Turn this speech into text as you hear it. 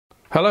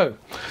Hello,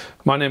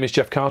 my name is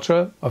Jeff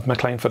Carter of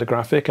MacLean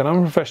Photographic and I'm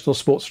a professional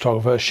sports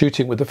photographer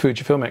shooting with the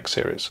Fujifilm X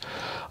series.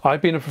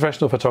 I've been a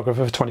professional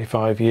photographer for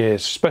 25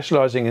 years,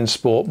 specialising in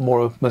sport,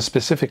 more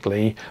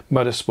specifically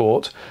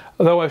motorsport,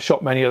 although I've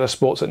shot many other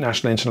sports at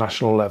national and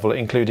international level,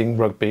 including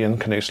rugby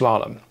and canoe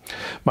slalom.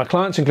 My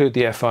clients include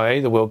the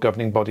FIA, the world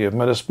governing body of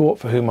motorsport,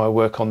 for whom I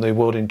work on the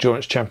World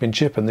Endurance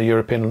Championship and the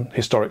European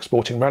Historic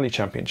Sporting Rally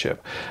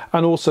Championship,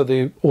 and also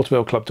the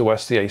Automobile Club de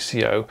West, the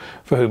ACO,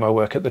 for whom I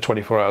work at the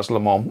 24 Hours Le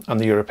Mans and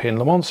the European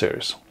Le Mans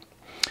series.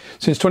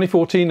 Since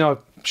 2014 I've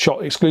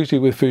shot exclusively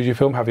with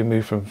Fujifilm, having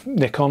moved from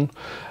Nikon,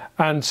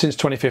 and since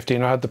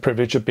 2015 I had the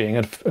privilege of being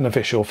an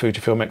official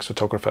Fujifilm X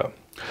photographer.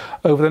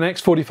 Over the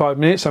next 45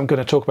 minutes I'm going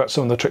to talk about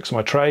some of the tricks of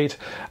my trade,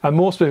 and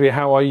more specifically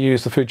how I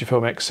use the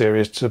Fujifilm X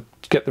series to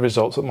get the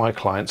results that my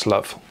clients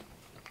love.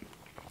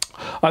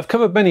 I've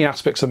covered many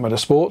aspects of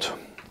motorsport,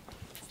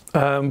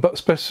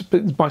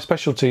 but my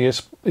specialty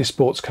is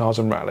sports cars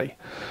and rally.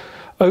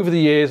 Over the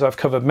years I've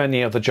covered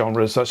many other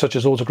genres such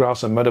as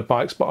autographs and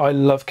motorbikes, but I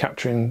love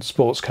capturing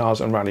sports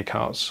cars and rally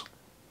cars.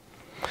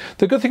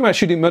 The good thing about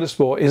shooting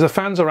motorsport is the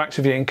fans are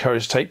actively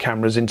encouraged to take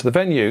cameras into the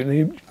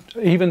venue,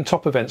 even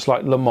top events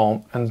like Le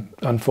Mans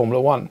and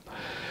Formula 1.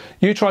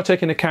 You try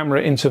taking a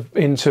camera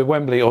into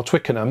Wembley or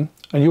Twickenham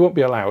and you won't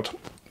be allowed.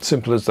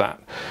 Simple as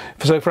that.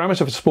 So for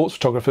amateur sports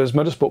photographers,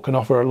 motorsport can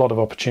offer a lot of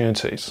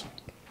opportunities.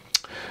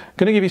 I'm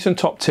going to give you some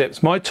top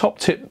tips. My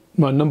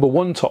number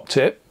one top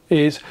tip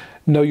is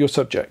know your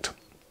subject.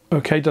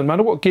 Okay, doesn't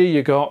matter what gear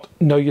you got,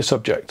 know your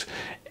subject.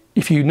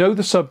 If you know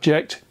the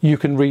subject, you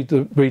can read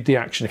the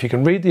action. If you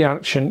can read the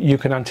action, you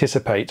can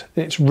anticipate.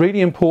 It's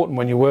really important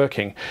when you're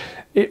working.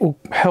 It will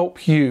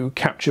help you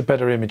capture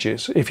better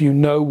images. If you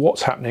know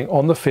what's happening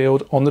on the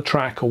field, on the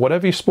track, or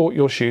whatever sport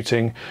you're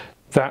shooting,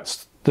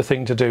 that's the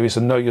thing to do, is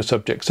to know your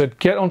subject. So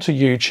get onto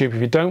YouTube.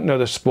 If you don't know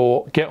the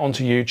sport, get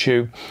onto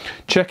YouTube,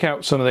 check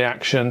out some of the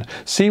action,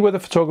 see where the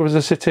photographers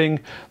are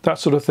sitting, that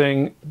sort of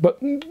thing, but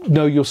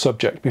know your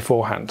subject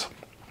beforehand.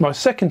 My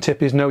second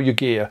tip is know your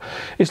gear.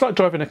 It's like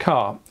driving a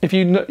car. If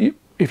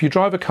you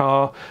drive a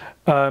car,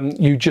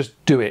 you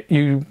just do it.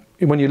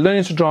 When you're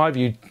learning to drive,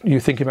 you're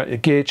thinking about your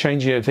gear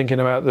changing, you're thinking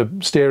about the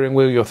steering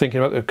wheel, you're thinking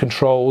about the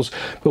controls.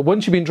 But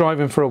once you've been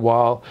driving for a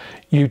while,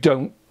 you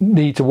don't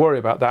need to worry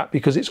about that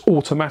because it's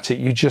automatic.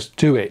 You just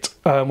do it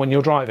when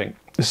you're driving.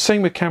 The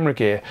same with camera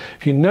gear.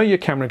 If you know your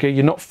camera gear,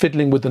 you're not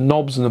fiddling with the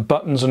knobs and the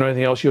buttons and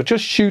anything else. You're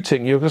just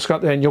shooting. You're just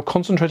out there and you're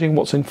concentrating on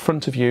what's in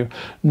front of you,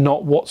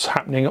 not what's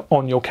happening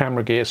on your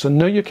camera gear. So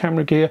know your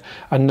camera gear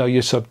and know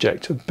your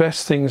subject. The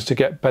best things to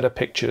get better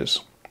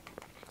pictures.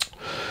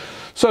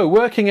 So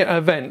working at an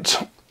event,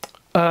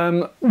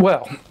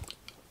 well,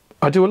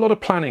 I do a lot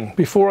of planning.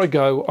 Before I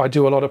go, I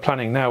do a lot of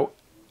planning. Now,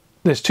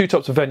 there's two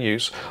types of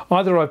venues.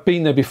 Either I've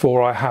been there before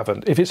or I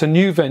haven't. If it's a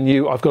new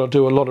venue, I've got to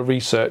do a lot of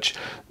research,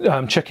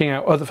 checking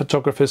out other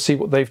photographers, see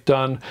what they've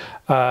done,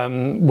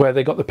 where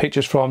they got the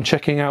pictures from,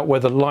 checking out where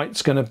the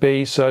light's going to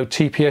be. So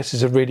TPS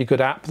is a really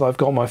good app that I've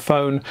got on my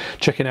phone,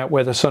 checking out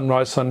where the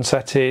sunrise,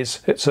 sunset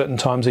is at certain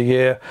times a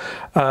year.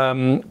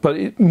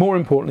 More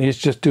importantly is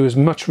just do as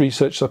much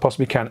research as I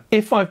possibly can.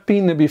 If I've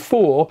been there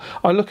before,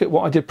 I look at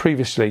what I did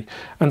previously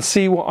and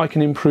see what I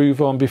can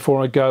improve on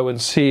before I go,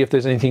 and see if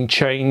there's anything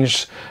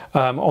changed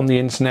on the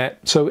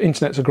internet. So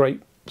internet's a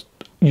great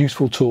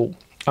useful tool.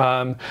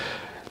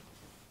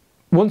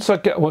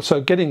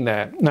 Getting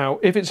there. Now,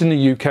 if it's in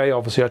the UK,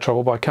 obviously I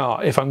travel by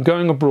car. If I'm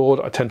going abroad,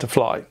 I tend to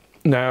fly.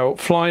 Now,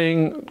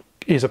 flying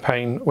is a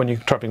pain when you're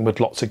traveling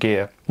with lots of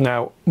gear.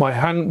 Now, my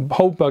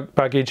whole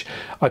baggage,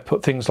 I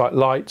put things like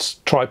lights,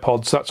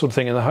 tripods, that sort of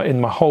thing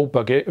in my whole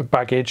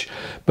baggage,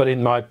 but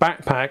in my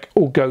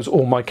backpack goes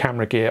all my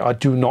camera gear. I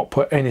do not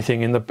put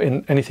anything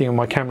in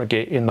my camera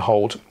gear in the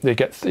hold. It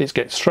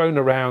gets thrown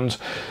around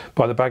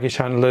by the baggage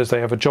handlers. They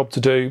have a job to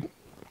do.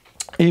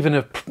 Even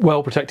a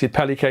well-protected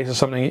pelly case or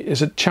something,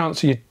 is a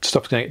chance your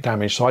stuff's going to get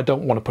damaged, so I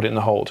don't want to put it in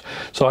the hold.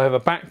 So I have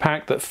a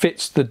backpack that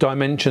fits the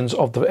dimensions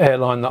of the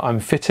airline that I'm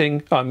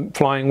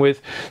flying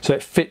with, so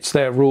it fits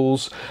their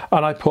rules,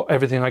 and I put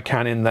everything I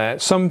can in there.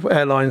 Some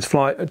airlines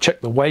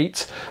check the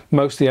weight,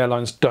 most of the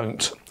airlines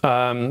don't,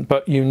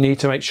 but you need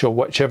to make sure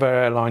whichever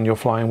airline you're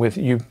flying with,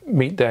 you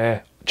meet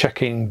their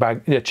check and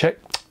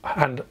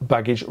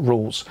baggage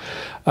rules.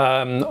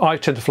 I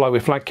tend to fly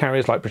with flag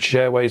carriers like British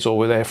Airways or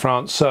with Air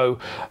France, so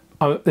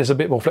there's a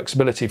bit more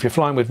flexibility. If you're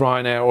flying with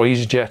Ryanair or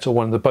EasyJet or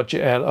one of the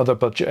other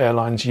budget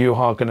airlines, you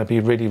are going to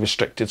be really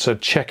restricted. So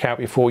check out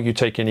before you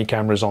take any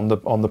cameras on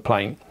the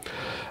plane.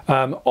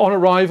 On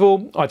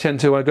arrival, I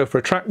tend to go for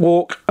a track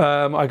walk.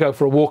 I go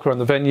for a walk around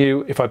the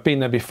venue. If I've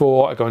been there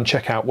before, I go and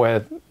check out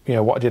where,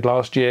 what I did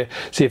last year,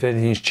 see if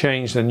anything's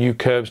changed, the new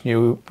curbs,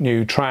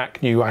 new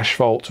track, new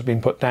asphalt have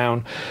been put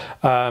down.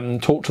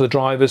 Talk to the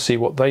drivers, see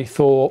what they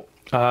thought.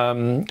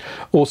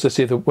 Also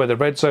see where the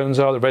red zones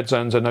are. The red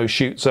zones are no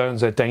shoot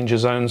zones, they're danger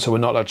zones, so we're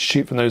not allowed to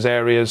shoot from those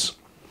areas.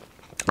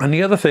 And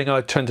the other thing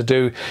I tend to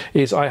do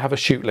is I have a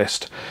shoot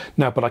list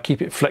now, but I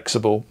keep it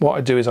flexible. What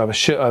I do is I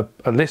have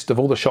a list of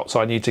all the shots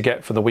I need to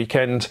get for the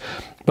weekend,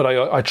 but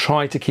I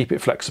try to keep it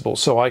flexible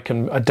so I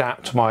can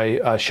adapt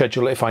my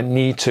schedule if I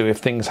need to, if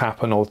things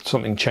happen or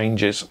something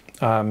changes,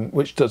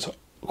 which does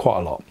quite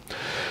a lot.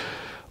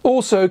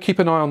 Also, keep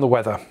an eye on the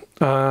weather.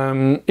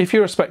 If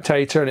you're a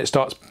spectator and it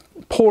starts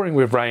pouring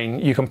with rain,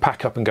 you can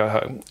pack up and go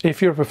home.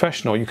 If you're a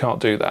professional, you can't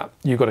do that.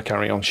 You've got to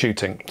carry on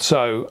shooting.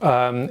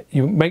 So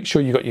you make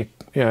sure you got your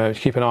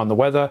keep an eye on the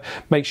weather.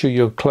 Make sure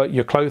your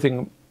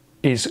clothing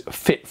is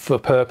fit for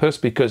purpose,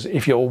 because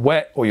if you're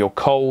wet or you're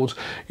cold,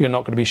 you're not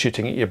going to be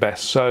shooting at your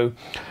best. So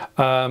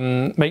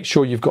make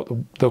sure you've got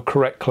the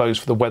correct clothes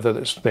for the weather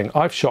that's the thing.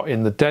 I've shot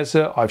in the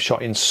desert, I've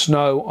shot in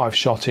snow, I've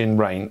shot in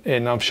rain,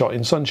 and I've shot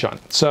in sunshine.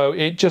 So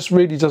it just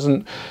really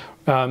doesn't,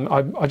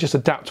 I just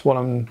adapt what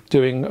I'm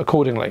doing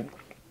accordingly.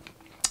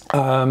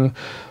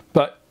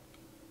 But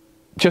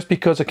just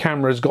because a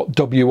camera's got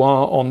WR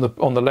on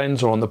the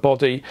lens or on the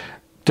body,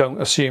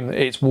 don't assume that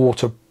it's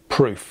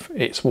waterproof.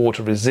 It's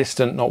water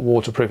resistant, not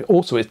waterproof.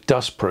 Also, it's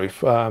dust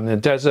proof. In the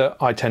desert,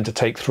 I tend to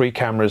take 3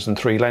 cameras and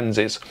 3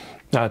 lenses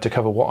to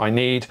cover what I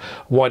need: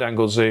 wide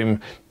angle zoom,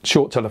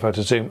 short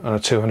telephoto zoom, and a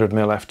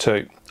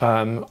 200mm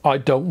f2. I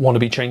don't want to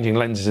be changing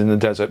lenses in the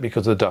desert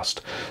because of the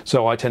dust.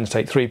 So I tend to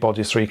take 3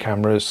 bodies, 3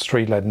 cameras,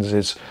 3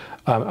 lenses,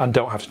 and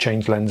don't have to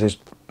change lenses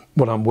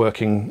when I'm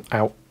working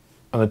out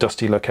on a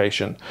dusty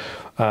location.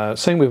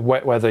 Same with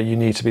wet weather, you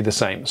need to be the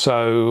same.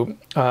 So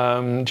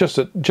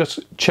just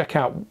check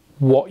out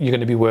what you're going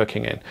to be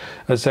working in.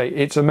 As I say,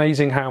 it's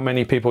amazing how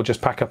many people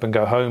just pack up and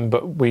go home,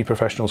 but we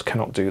professionals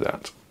cannot do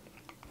that.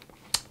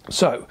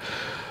 So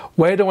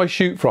where do I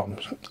shoot from?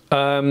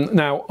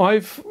 Now,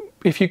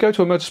 if you go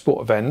to a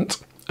motorsport event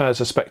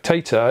as a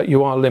spectator,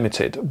 you are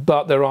limited,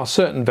 but there are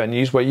certain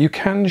venues where you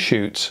can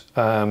shoot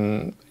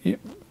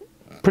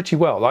pretty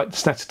well, like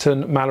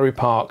Snetterton, Mallory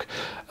Park,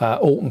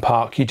 Alton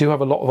Park. You do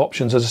have a lot of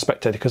options as a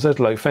spectator because there's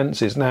low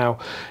fences. Now,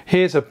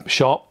 here's a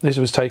shot. This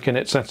was taken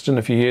at Snetterton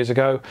a few years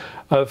ago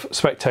of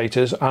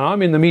spectators, and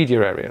I'm in the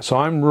media area, so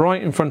I'm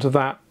right in front of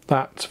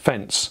that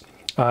fence,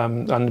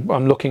 and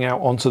I'm looking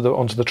out onto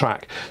the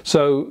track.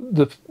 So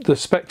the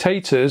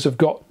spectators have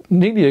got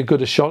nearly as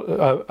good a shot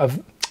of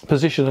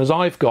position as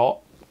I've got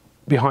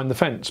behind the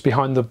fence,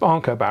 behind the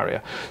Arco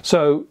barrier.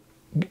 So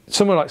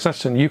somewhere like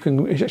Snetterton, you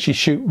can actually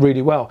shoot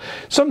really well.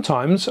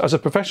 Sometimes, as a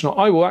professional,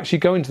 I will actually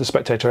go into the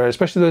spectator area,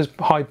 especially there's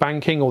high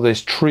banking or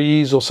there's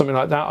trees or something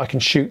like that I can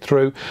shoot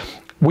through.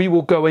 We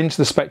will go into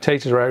the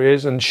spectator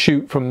areas and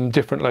shoot from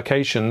different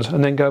locations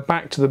and then go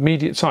back to the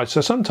immediate side. So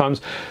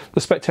sometimes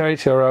the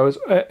spectator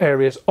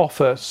areas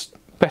offer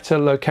better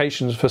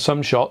locations for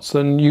some shots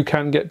than you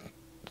can get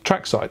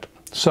trackside.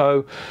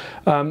 So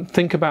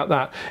think about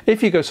that.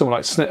 If you go somewhere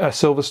like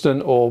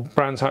Silverstone or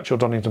Brands Hatch or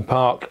Donington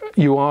Park,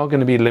 you are going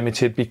to be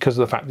limited because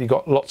of the fact that you've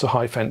got lots of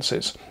high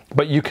fences,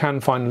 but you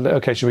can find a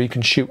location where you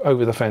can shoot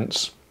over the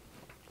fence.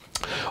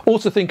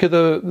 Also think of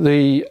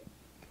the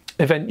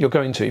event you're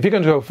going to. If you're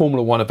going to a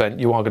Formula 1 event,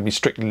 you are going to be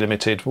strictly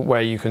limited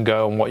where you can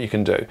go and what you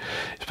can do.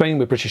 Playing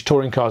with British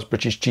touring cars,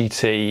 British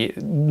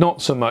GT,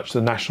 not so much the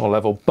national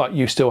level, but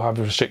you still have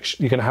restrictions.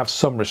 You're going to have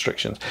some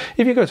restrictions.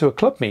 If you go to a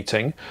club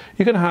meeting,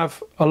 you're going to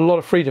have a lot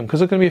of freedom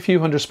because there's going to be a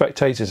few hundred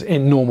spectators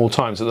in normal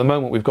times. At the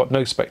moment, we've got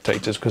no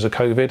spectators because of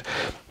COVID,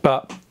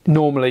 but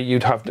normally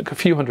you'd have a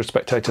few hundred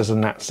spectators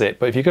and that's it.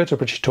 But if you go to a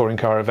British touring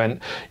car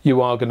event,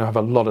 you are going to have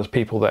a lot of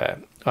people there.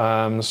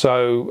 And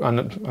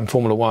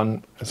Formula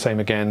 1, same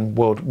again,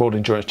 World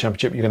Endurance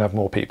Championship, you're going to have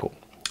more people.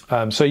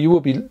 So you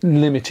will be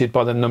limited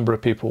by the number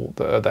of people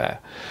that are there.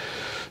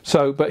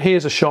 So, but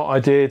here's a shot I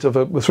did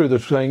of through the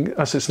thing.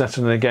 That's at Snetterton,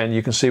 and again,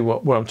 you can see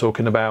what I'm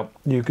talking about.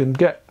 You can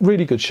get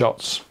really good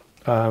shots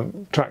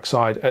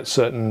trackside at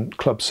certain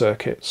club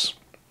circuits.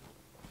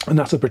 And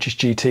that's a British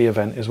GT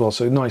event as well,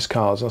 so nice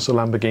cars. That's a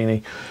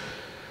Lamborghini.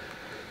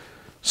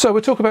 So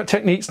we'll talk about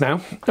techniques now.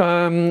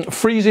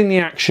 Freezing the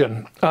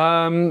action.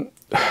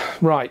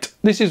 Right,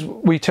 this is,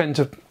 we tend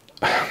to,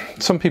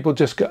 some people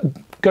just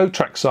go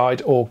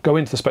trackside or go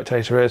into the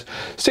spectator areas,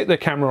 stick their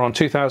camera on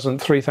 2,000,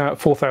 3,000,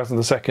 4,000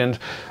 a second,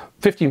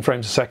 15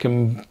 frames a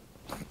second,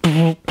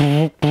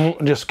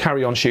 and just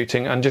carry on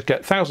shooting and just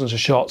get thousands of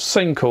shots,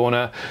 same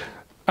corner,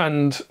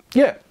 and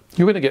yeah,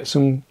 you're going to get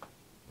some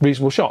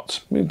reasonable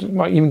shots. You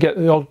might even get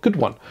the odd good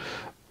one,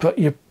 but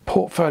your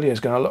portfolio is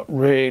going to look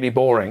really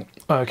boring.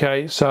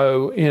 Okay,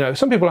 so you know,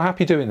 some people are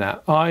happy doing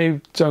that. I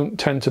don't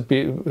tend to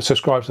be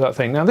subscribed to that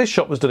thing. Now, this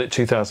shot was done at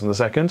 2,000 a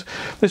second.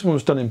 This one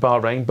was done in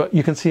Bahrain, but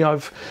you can see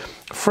I've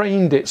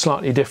framed it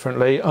slightly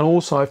differently, and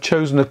also I've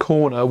chosen a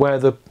corner where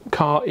the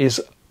car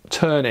is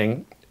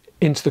turning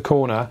into the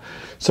corner,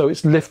 so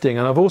it's lifting,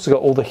 and I've also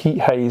got all the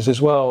heat haze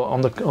as well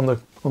on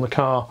the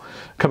car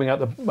coming out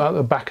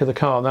the back of the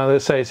car. Now,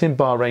 let's say it's in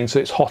Bahrain, so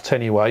it's hot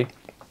anyway.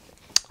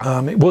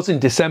 It was in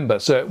December,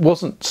 so it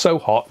wasn't so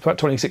hot, about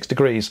 26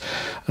 degrees.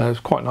 It was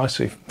quite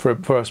nicely for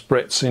us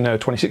Brits, you know,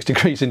 26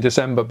 degrees in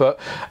December. But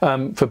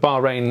for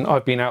Bahrain,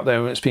 I've been out there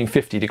and it's been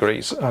 50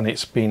 degrees and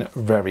it's been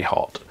very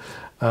hot.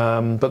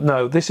 But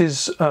no, this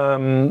is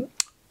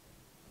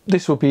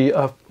this will be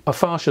a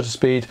fast shutter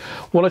speed.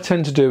 What I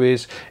tend to do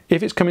is,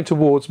 if it's coming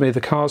towards me,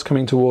 the car's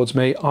coming towards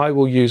me, I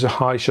will use a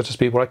high shutter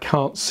speed where I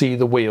can't see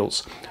the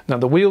wheels. Now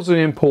the wheels are the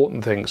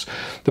important things.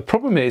 The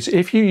problem is,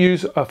 if you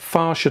use a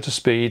fast shutter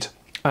speed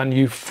and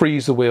you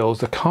freeze the wheels,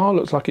 the car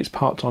looks like it's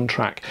parked on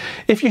track.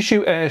 If you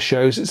shoot air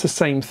shows, it's the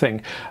same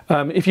thing.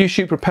 If you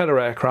shoot propeller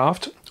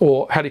aircraft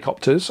or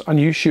helicopters and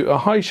you shoot a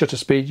high shutter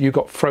speed, you've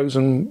got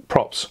frozen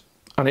props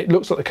and it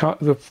looks like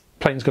the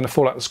plane's going to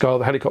fall out of the sky, or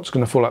the helicopter's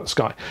going to fall out of the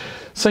sky.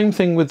 Same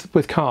thing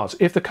with cars.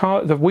 If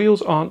the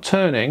wheels aren't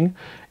turning,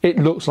 it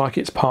looks like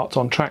it's parked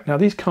on track. Now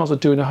these cars are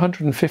doing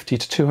 150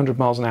 to 200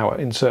 miles an hour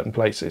in certain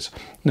places.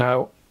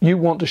 Now you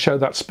want to show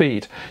that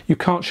speed. You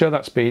can't show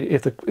that speed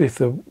if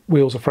the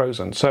wheels are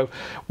frozen. So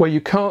where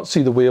you can't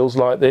see the wheels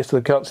like this,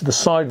 you can't see the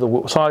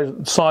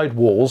side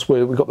walls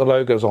where we've got the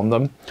logos on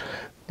them,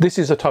 this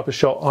is a type of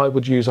shot I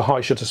would use a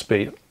high shutter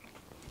speed.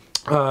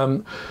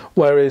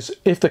 Whereas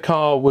if the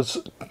car was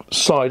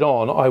side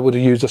on, I would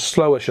have used a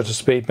slower shutter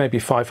speed, maybe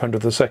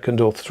 500th a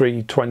second or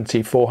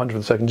 320, 400th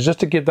a second, just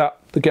to get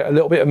a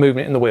little bit of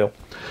movement in the wheel.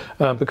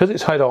 Because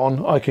it's head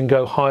on, I can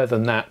go higher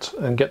than that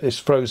and get this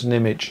frozen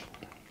image.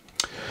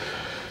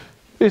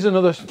 Here's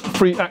another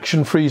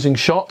action freezing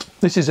shot.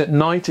 This is at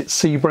night. It's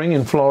Sebring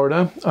in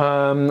Florida.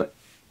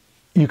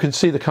 You can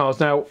see the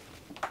cars now.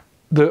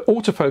 The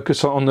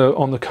autofocus on the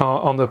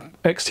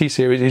XT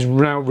series is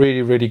now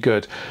really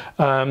good.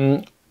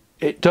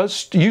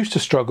 It used to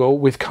struggle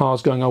with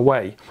cars going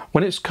away.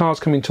 When it's cars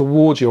coming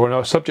towards you, or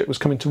a subject was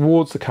coming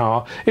towards the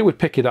car, it would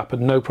pick it up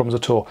and no problems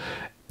at all.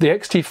 The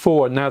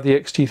XT4 and now the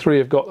XT3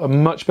 have got a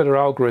much better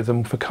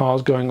algorithm for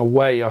cars going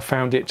away. I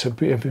found it to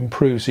have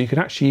improved, so you can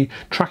actually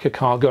track a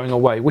car going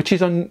away, which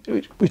is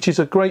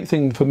a great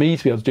thing for me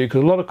to be able to do,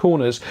 because a lot of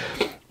corners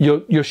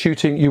you're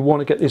shooting, you want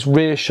to get this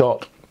rear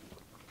shot,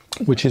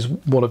 which is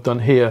what I've done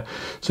here.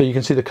 So you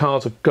can see the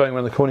cars are going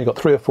around the corner. You've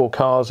got 3 or 4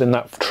 cars in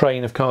that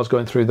train of cars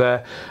going through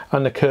there,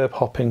 and the curb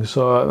hopping.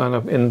 So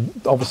and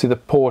obviously the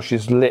Porsche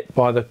is lit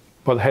by the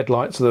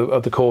headlights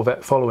of the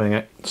Corvette following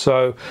it.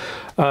 So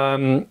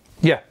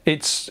yeah,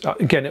 it's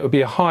again, it would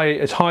be as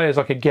high as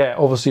I could get.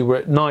 Obviously we're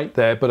at night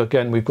there, but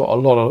again we've got a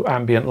lot of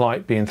ambient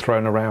light being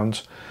thrown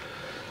around.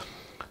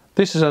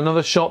 This is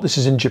another shot. This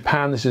is in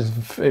Japan. This is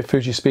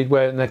Fuji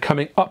Speedway, and they're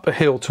coming up a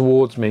hill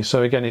towards me.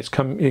 So again,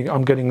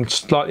 I'm getting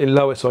slightly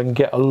lower so I can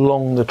get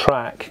along the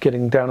track,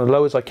 getting down as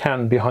low as I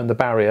can behind the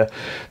barrier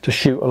to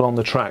shoot along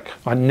the track.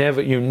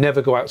 You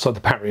never go outside the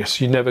barriers.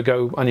 You never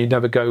go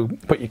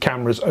put your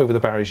cameras over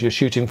the barriers. You're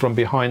shooting from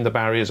behind the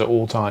barriers at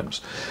all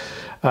times.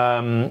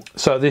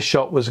 So this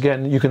shot was,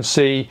 again, you can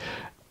see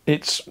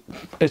it's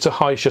a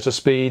high shutter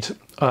speed,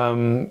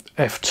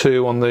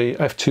 f2 on the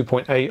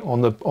f2.8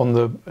 on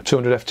the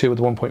 200 f2 with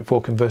the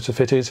 1.4 converter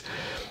fitted.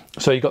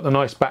 So you've got the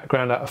nice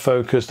background out of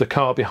focus. The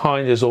car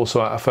behind is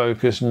also out of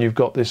focus, and you've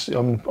got this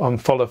I'm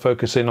follow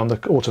focusing on the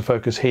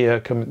autofocus here,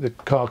 the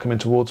car coming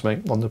towards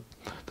me on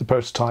the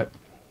prototype.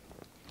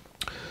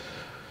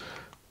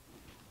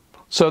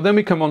 So then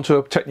we come on to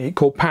a technique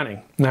called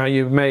panning. Now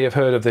you may have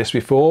heard of this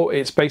before.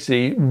 It's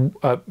basically,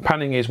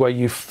 panning is where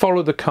you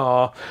follow the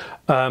car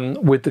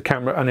with the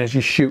camera, and as you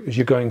shoot as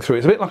you're going through.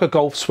 It's a bit like a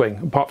golf swing.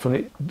 Apart from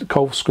the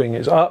golf swing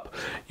is up,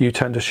 you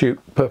tend to shoot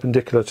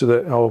perpendicular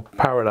to or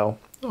parallel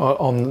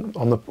on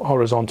the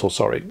horizontal,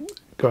 sorry,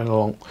 going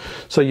along.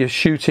 So you're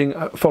shooting,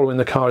 following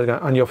the car,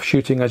 and you're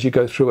shooting as you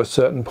go through a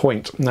certain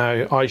point.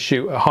 Now I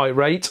shoot a high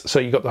rate, so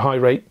you've got the high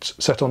rate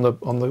set on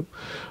the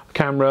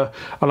camera,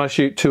 and I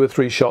shoot 2 or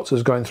 3 shots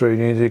as going through.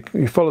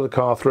 You follow the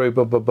car through,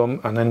 bum bum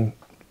bum, and then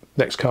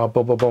next car,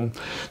 bum bum bum.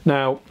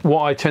 Now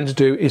what I tend to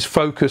do is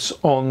focus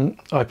on,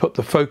 I put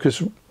the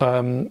focus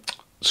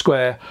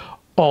square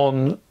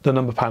on the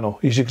number panel.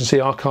 As you can see,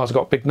 our cars have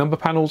got big number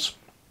panels,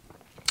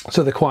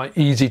 so they're quite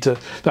easy to,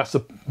 that's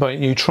the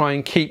point, you try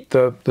and keep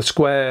the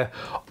square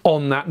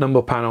on that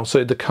number panel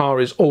so the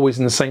car is always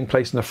in the same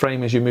place in the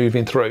frame as you're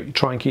moving through. You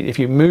try and keep, if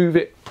you move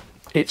it,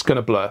 it's going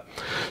to blur.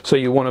 So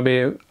you want to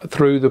be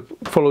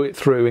follow it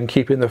through and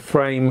keeping the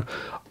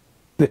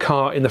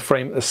car in the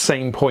frame at the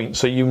same point.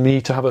 So you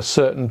need to have a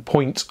certain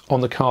point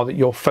on the car that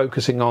you're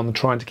focusing on,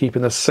 trying to keep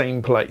in the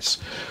same place.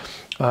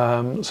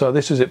 So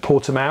this is at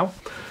Portimao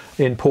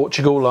in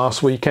Portugal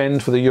last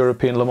weekend for the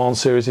European Le Mans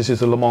series. This is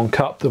the Le Mans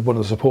Cup, one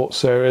of the support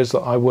series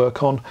that I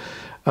work on.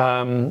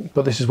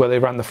 But this is where they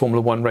ran the Formula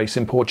 1 race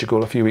in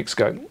Portugal a few weeks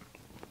ago.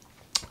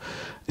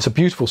 It's a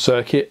beautiful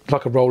circuit,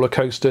 like a roller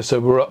coaster. So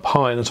we're up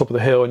high on the top of the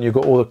hill, and you've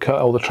got all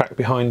the track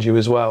behind you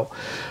as well.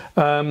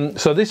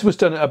 So this was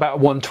done at about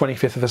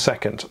 1/25th of a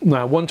second.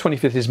 Now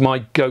 1/25th is my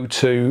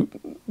go-to.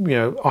 You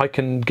know, I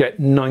can get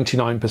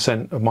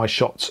 99% of my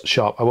shots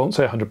sharp. I won't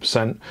say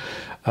 100%.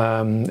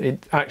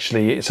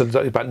 It's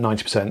about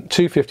 90%.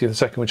 2/50th of a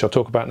second, which I'll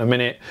talk about in a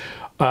minute.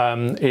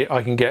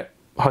 I can get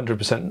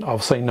 100%. I'll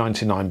say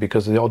 99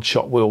 because the odd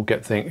shot will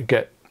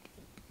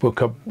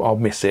I'll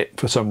miss it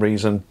for some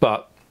reason,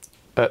 but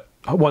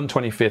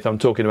 1/25th, I'm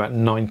talking about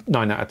 9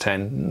 out of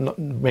 10,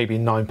 maybe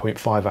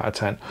 9.5 out of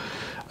 10.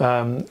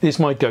 Is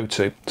my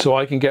go-to. So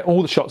I can get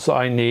all the shots that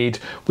I need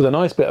with a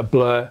nice bit of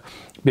blur,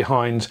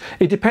 behind.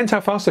 It depends how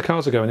fast the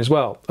cars are going as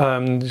well,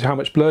 how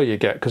much blur you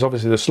get, because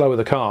obviously the slower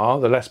the car,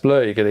 the less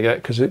blur you're going to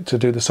get, because to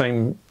do the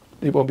same,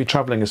 it won't be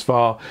travelling as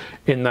far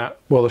in that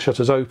while the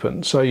shutter's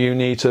open. So you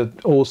need to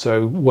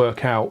also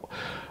work out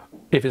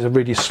if it's a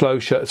really slow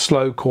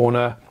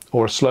corner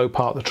or a slow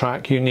part of the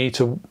track. You need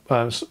to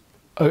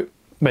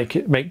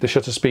make the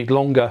shutter speed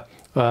longer,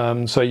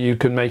 so you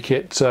can make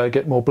it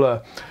get more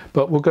blur.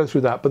 But we'll go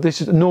through that. But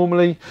this is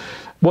normally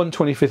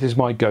 1/25th is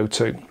my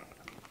go-to.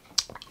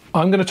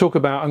 I'm going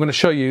to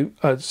show you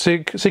a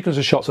sequence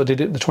of shots I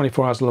did at the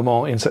 24 Hours of Le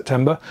Mans in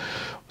September,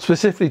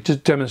 specifically to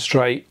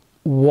demonstrate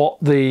what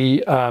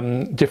the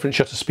different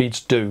shutter speeds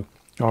do.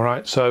 All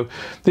right, so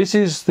this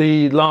is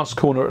the last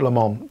corner at Le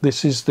Mans.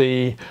 This is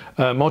the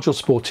Module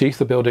Sportif,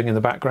 the building in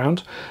the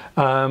background,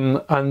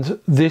 and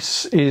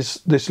this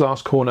is this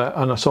last corner.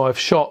 And so I've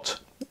shot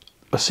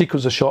a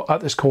sequence of shot at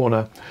this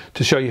corner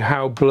to show you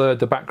how blurred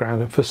the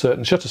background for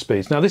certain shutter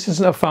speeds. Now this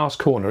isn't a fast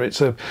corner,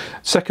 it's a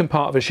second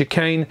part of a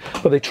chicane,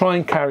 but they try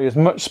and carry as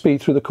much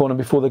speed through the corner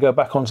before they go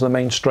back onto the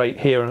main straight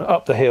here and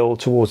up the hill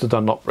towards the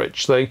Dunlop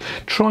Bridge. So they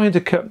trying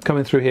to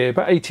coming through here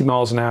about 80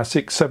 miles an hour,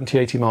 70,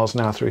 80 miles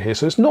an hour through here.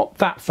 So it's not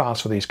that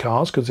fast for these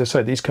cars, because as I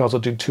say, these cars will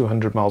do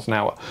 200 miles an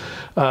hour.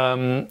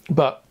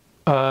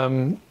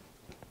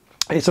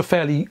 It's a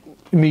fairly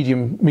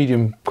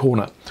medium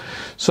corner.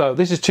 So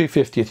this is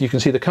 2/50th. You can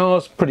see the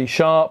car's pretty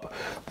sharp,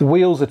 the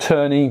wheels are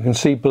turning, you can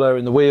see blur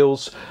in the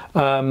wheels,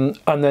 and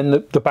then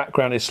the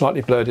background is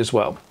slightly blurred as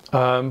well.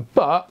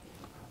 But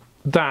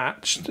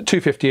that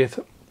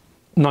 2/50th,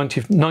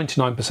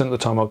 99% of the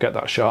time I'll get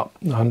that sharp.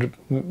 100,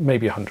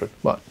 maybe 100,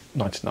 but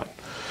 99.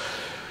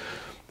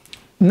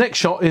 Next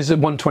shot is at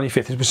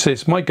 1/25th, which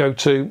is my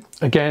go-to.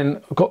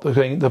 Again, I've got the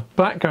thing, the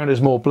background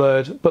is more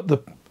blurred, but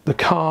the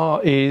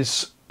car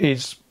is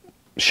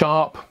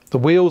sharp. The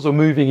wheels are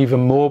moving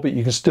even more, but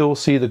you can still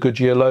see the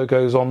Goodyear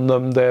logos on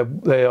them.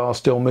 They are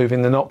still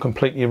moving. They're not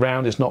completely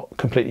round. It's not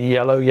completely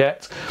yellow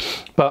yet,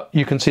 but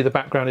you can see the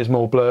background is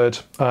more blurred.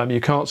 You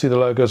can't see the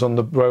logos on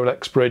the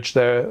Rolex bridge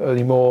there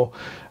anymore.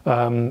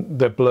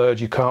 They're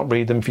blurred. You can't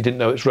read them. If you didn't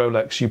know it's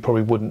Rolex, you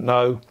probably wouldn't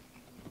know.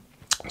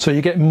 So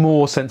you get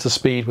more sense of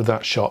speed with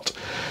that shot.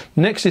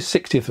 Next is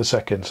 60th of a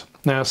second.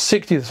 Now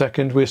 60th of a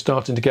second, we're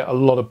starting to get a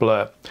lot of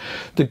blur.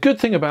 The good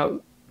thing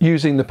about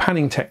using the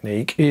panning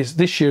technique is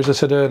this year, as I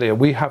said earlier,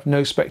 we have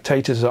no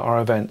spectators at our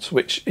events,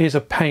 which is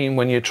a pain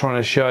when you're trying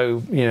to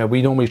show,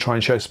 we normally try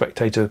and show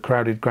spectator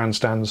crowded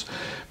grandstands,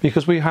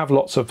 because we have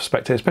lots of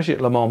spectators, especially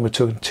at Le Mans. We're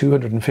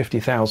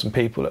 250,000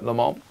 people at Le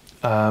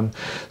Mans.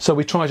 So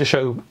we try to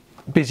show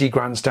busy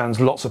grandstands,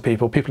 lots of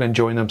people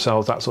enjoying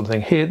themselves, that sort of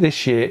thing. Here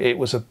this year it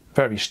was a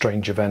very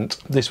strange event.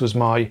 This was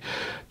my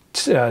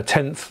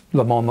 10th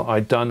Le Mans that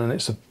I'd done, and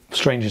it's the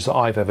strangest that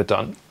I've ever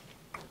done.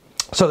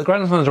 So the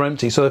grandstands are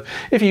empty. So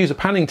if you use a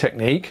panning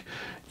technique,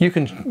 you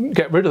can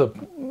get rid of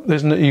them.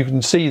 You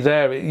can see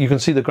there, you can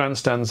see the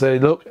grandstands. They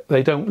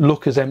don't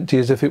look as empty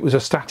as if it was a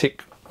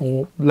static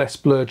or less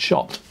blurred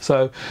shot.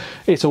 So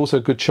it's also a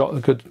good shot, a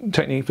good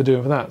technique for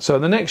doing for that. So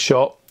the next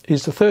shot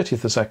is the 30th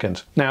of a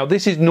second. Now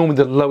this is normally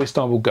the lowest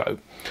I will go,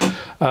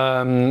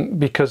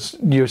 because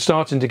you're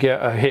starting to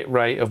get a hit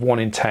rate of 1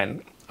 in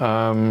 10.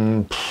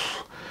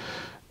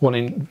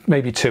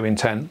 Maybe 2 in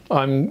 10.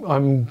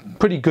 I'm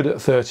pretty good at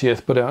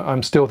 30th, but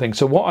I'm still thinking.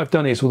 So what I've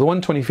done is, with the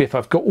 1/25th,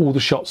 I've got all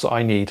the shots that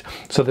I need.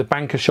 So the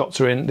banker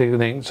shots are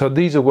in. So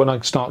these are when I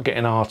start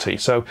getting arty.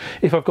 So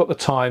if I've got the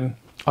time,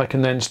 I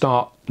can then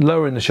start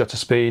lowering the shutter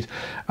speed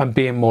and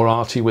being more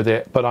arty with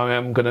it. But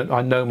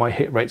I know my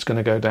hit rate's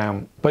going to go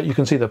down. But you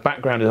can see the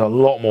background is a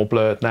lot more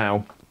blurred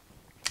now.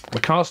 The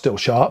car's still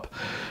sharp.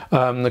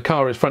 The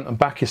car is front and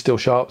back is still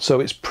sharp, so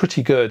it's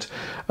pretty good.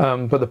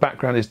 But the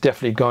background is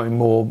definitely going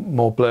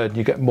more blurred, and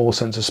you get more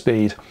sense of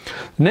speed.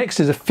 Next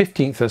is a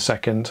 15th of a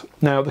second.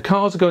 Now the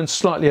cars are going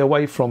slightly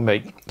away from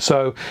me,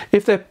 so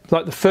if they're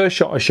like the first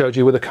shot I showed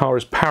you, where the car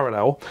is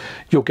parallel,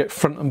 you'll get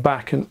front and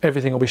back, and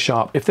everything will be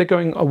sharp. If they're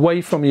going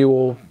away from you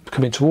or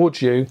coming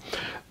towards you,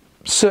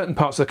 certain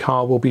parts of the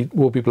car will be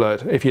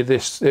blurred. If you're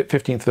this at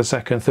 15th of a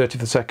second, 30th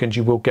of a second,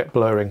 you will get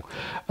blurring.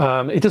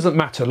 It doesn't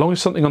matter, as long as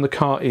something on the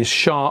car is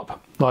sharp.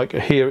 Like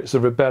here, it's the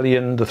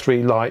Rebellion, the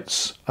 3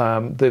 lights,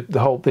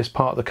 this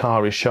part of the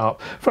car is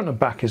sharp. Front and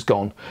back is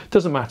gone.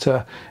 Doesn't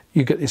matter.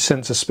 You get this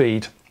sense of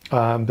speed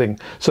thing.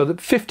 So the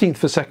 15th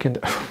of a second,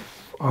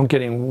 I'm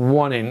getting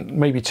 1 in,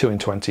 maybe 2 in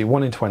 20,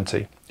 1 in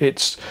 20.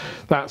 It's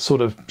that sort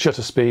of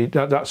shutter speed,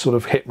 that sort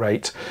of hit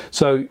rate.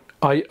 So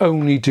I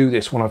only do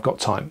this when I've got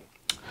time.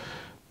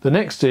 The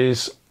next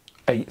is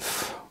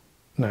 8th.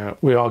 Now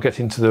we are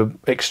getting to the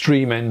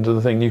extreme end of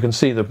the thing. You can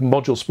see the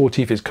Module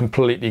Sportif is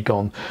completely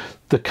gone.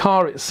 The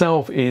car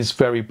itself is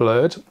very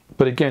blurred,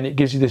 but again it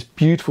gives you this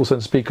beautiful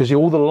sense of speed, because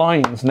all the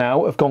lines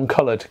now have gone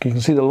coloured. You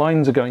can see the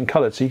lines are going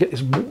coloured, so you get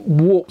this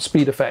warp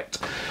speed effect.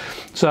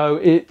 So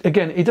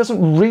again, it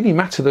doesn't really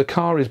matter the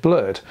car is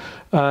blurred.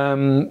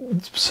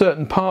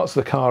 Certain parts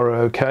of the car are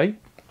okay,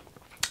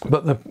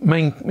 but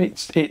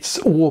it's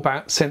all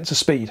about sense of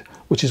speed,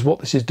 which is what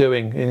this is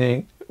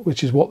doing,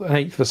 which is what an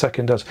 1/8 of a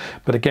second does.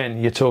 But again,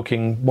 you're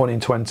talking 1 in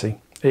 20.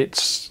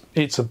 It's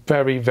a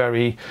very,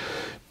 very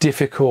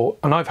difficult,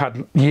 and I've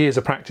had years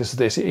of practice of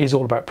this. It is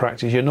all about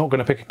practice. You're not going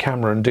to pick a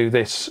camera and do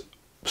this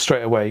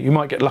straight away. You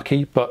might get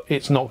lucky, but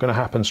it's not going to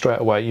happen straight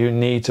away. You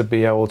need to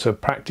be able to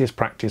practice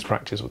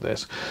with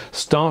this.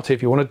 Start,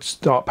 if you want to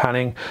start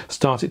panning,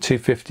 start at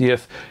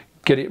 2/50th,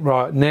 get it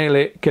right, nail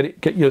it,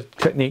 get your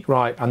technique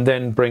right, and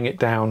then bring it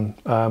down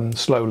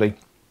slowly.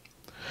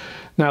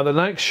 Now the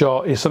next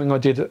shot is something I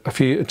did last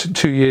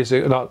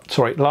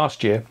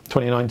year,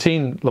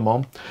 2019 Le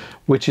Mans,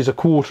 which is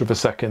 1/4 of a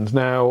second.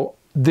 Now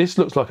this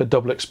looks like a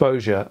double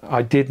exposure.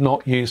 I did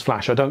not use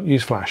flash. I don't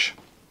use flash.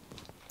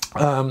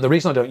 The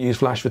reason I don't use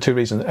flash for 2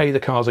 reasons. A, the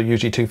cars are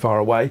usually too far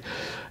away.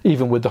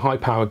 Even with the high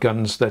power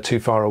guns, they're too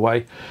far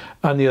away.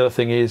 And the other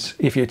thing is,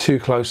 if you're too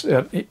close,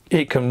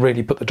 it can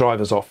really put the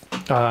drivers off.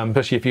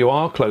 Especially if you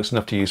are close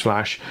enough to use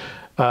flash.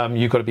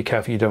 You've got to be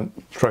careful you don't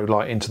throw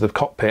light into the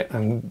cockpit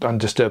and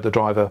disturb the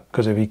driver,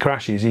 because if he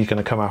crashes, he's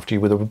going to come after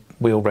you with a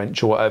wheel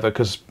wrench or whatever,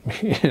 because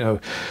you know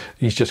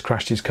he's just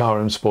crashed his car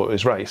and spoiled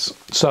his race.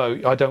 So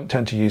I don't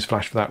tend to use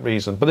flash for that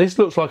reason. But this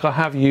looks like I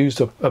have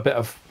used a bit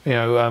of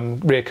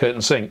rear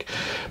curtain sync,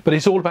 but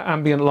it's all about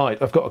ambient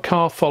light. I've got a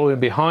car following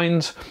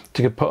behind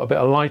to put a bit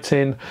of light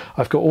in.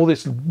 I've got all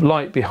this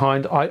light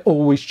behind. I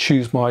always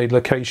choose my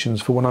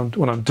locations for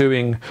when I'm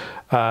doing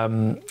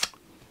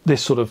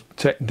this sort of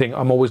thing.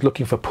 I'm always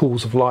looking for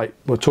pools of light.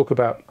 We'll talk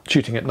about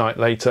shooting at night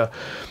later,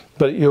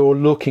 but you're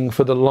looking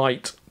for the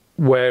light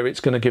where it's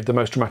going to give the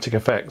most dramatic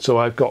effect. So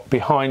I've got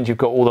behind, you've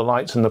got all the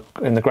lights in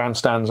the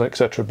grandstands,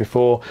 etc.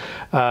 before,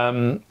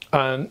 and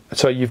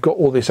so you've got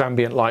all this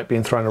ambient light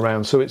being thrown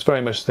around. So it's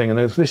very much the thing. And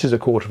this is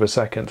 1/4 of a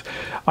second.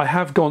 I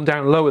have gone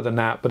down lower than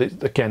that, but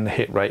again, the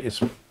hit rate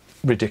is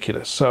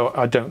ridiculous. So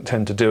I don't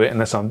tend to do it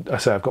unless I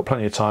say I've got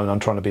plenty of time and I'm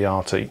trying to be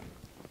arty.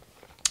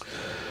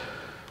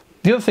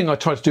 The other thing I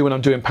try to do when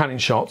I'm doing panning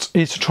shots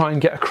is to try and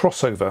get a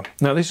crossover.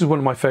 Now this is one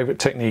of my favourite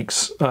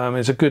techniques.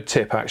 It's a good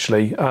tip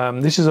actually.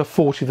 This is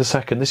 1/40 of a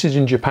second. This is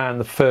in Japan,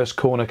 the first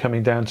corner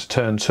coming down to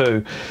turn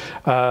 2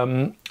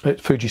 at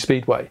Fuji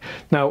Speedway.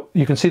 Now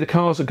you can see the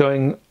cars are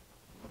going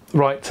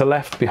right to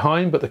left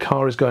behind, but the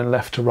car is going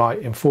left to right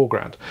in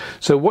foreground.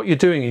 So what you're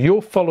doing, you're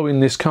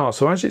following this car.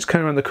 So as it's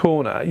coming around the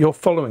corner, you're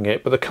following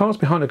it, but the cars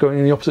behind are going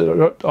in the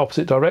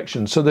opposite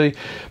direction. So the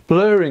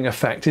blurring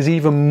effect is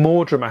even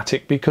more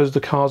dramatic because the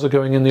cars are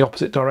going in the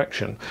opposite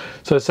direction.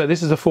 So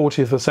this is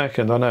 1/40th of a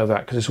second. I know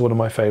that because it's one of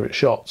my favourite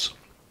shots.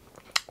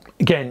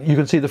 Again, you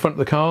can see the front of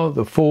the car,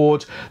 the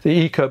Ford,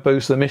 the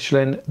EcoBoost, the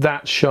Michelin,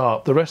 that's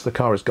sharp. The rest of the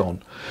car is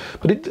gone.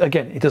 But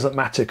again, it doesn't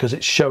matter because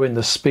it's showing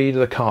the speed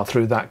of the car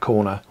through that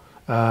corner,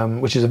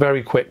 which is a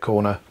very quick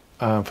corner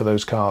for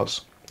those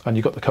cars. And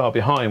you've got the car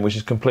behind, which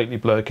is completely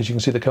blurred because you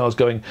can see the cars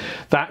going,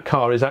 that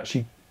car is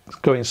actually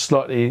going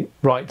slightly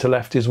right to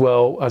left as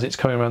well as it's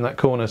coming around that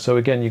corner. So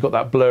again, you've got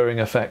that blurring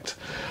effect.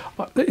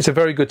 It's a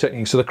very good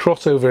technique. So the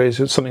crossover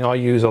is something I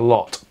use a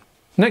lot.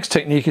 Next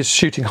technique is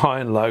shooting high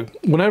and low.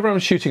 Whenever I'm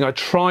shooting, I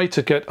try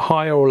to get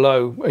high or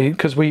low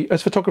because we,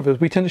 as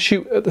photographers, we tend to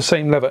shoot at the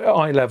same level,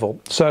 eye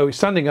level. So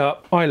standing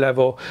up, eye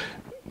level,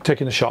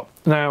 taking a shot.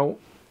 Now,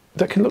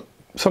 that can look,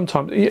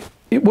 sometimes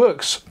it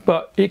works,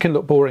 but it can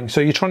look boring.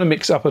 So you're trying to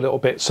mix up a little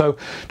bit. So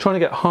trying to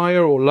get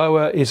higher or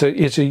lower is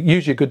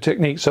usually a good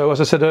technique. So as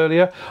I said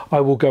earlier,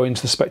 I will go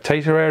into the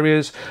spectator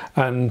areas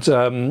and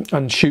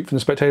shoot from the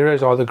spectator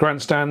areas, either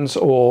grandstands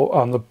or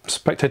on the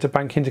spectator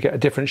banking to get a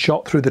different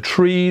shot. Through the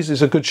trees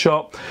is a good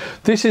shot.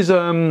 This is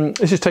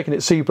taken at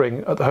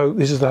Sebring at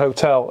this is the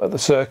hotel at the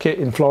circuit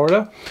in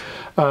Florida.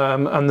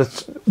 And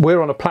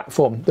we're on a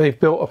platform. They've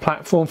built a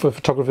platform for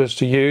photographers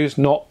to use,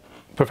 not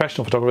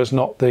professional photographers,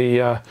 not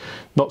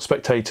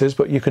spectators,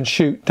 but you can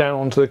shoot down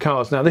onto the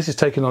cars. Now this is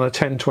taken on a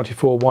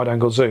 10-24 wide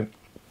angle zoom.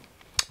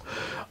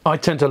 I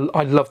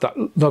love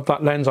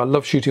that lens. I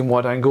love shooting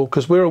wide angle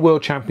because we're a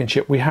world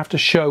championship. We have to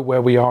show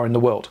where we are in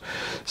the world.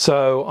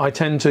 So I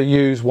tend to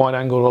use wide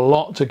angle a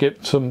lot to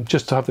get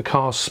just to have the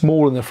car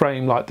small in the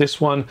frame like this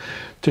one,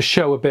 to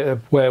show a bit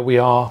of where we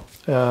are,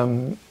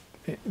 around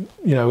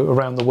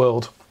the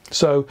world.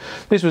 So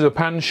this was a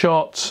pan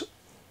shot,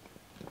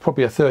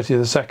 probably 1/30th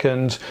of a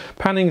second.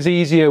 Panning's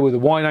easier with the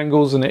wide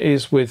angles than it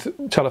is with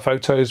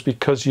telephotos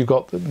because you've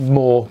got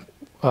more,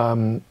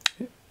 because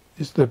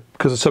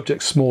the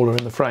subject's smaller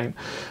in the frame.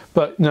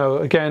 But no,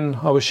 again,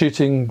 I was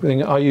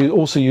shooting, I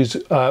also use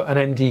an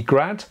ND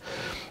grad.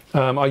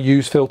 I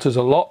use filters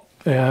a lot.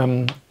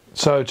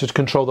 So to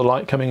control the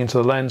light coming into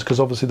the lens, because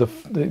obviously the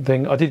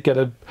thing I didn't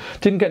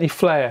get any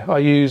flare.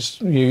 You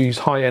use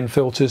high-end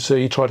filters, so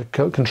you try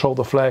to control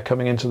the flare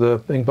coming into the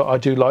thing. But I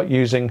do like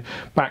using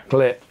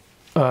backlit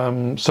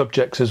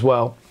subjects as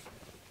well.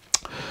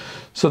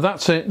 So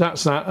that's it,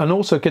 that's that. And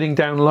also getting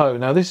down low.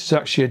 Now this is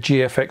actually a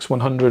GFX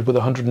 100 with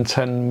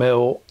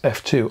 110mm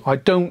f2. I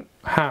don't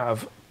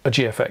have a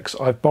GFX.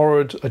 I've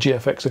borrowed a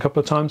GFX a couple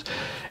of times.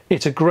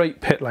 It's a great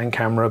pit lane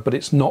camera, but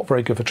it's not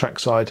very good for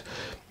trackside.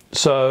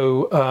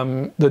 So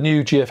the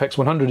new GFX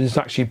 100 is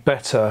actually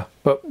better,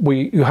 but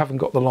you haven't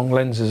got the long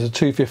lenses. A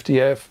 250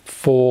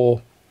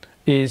 f4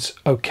 is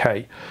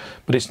okay,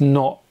 but it's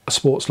not a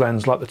sports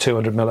lens like the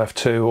 200mm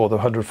f2 or the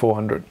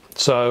 100-400.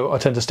 So I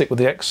tend to stick with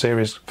the X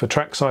series for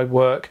trackside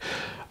work,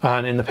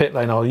 and in the pit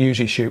lane I'll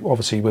usually shoot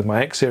obviously with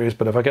my X series,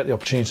 but if I get the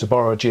opportunity to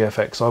borrow a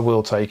GFX I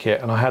will take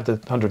it. And I had the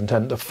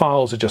 110. The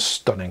files are just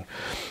stunning,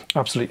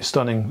 absolutely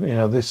stunning.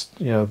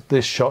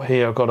 This shot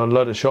here, I've got a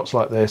load of shots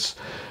like this,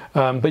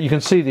 but you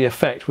can see the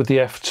effect with the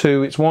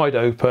f2. It's wide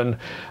open,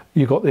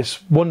 you've got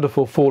this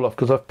wonderful fall off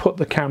because I've put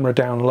the camera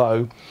down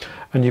low,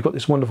 and you've got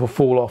this wonderful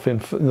fall off in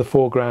the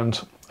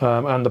foreground,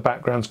 and the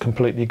background's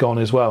completely gone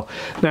as well.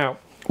 Now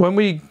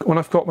when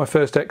I've got my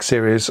first X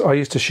series, I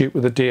used to shoot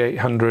with the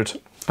D800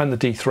 and the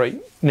D3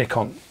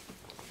 Nikon.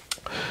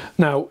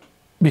 Now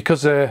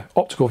because they're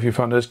optical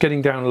viewfinders,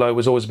 getting down low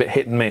was always a bit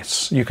hit and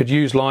miss. You could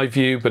use live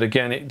view, but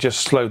again it just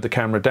slowed the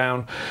camera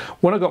down.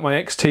 When I got my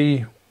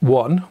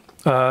XT1,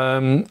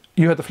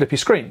 you had the flippy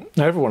screen.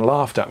 Now everyone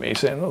laughed at me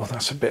saying, oh,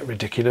 that's a bit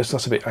ridiculous,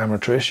 that's a bit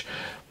amateurish.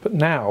 But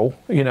now,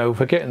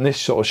 for getting this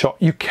sort of shot,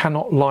 you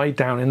cannot lie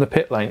down in the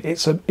pit lane.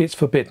 It's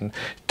forbidden,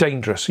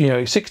 dangerous.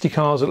 60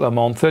 cars at Le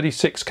Mans,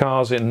 36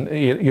 cars in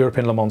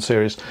European Le Mans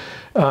series.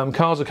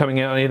 Cars are coming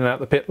in and out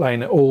the pit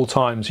lane at all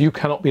times. You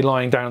cannot be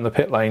lying down in the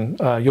pit lane.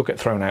 You'll get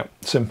thrown out.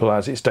 Simple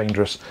as, it's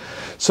dangerous.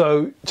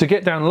 So to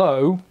get down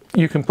low,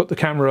 you can put the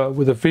camera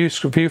with a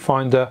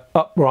viewfinder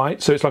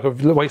upright, so it's like a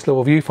waist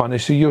level viewfinder,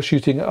 so you're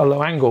shooting at a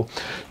low angle.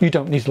 You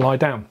don't need to lie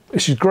down,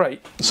 which is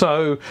great.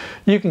 So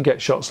you can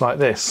get shots like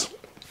this.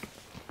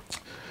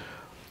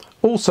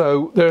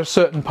 Also, there are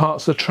certain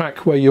parts of the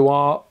track where you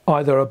are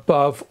either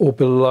above or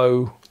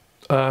below,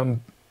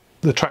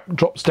 the track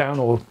drops down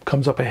or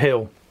comes up a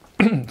hill.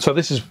 So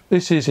this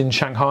is in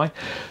Shanghai.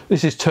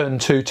 This is turn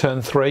 2,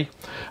 turn 3,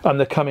 and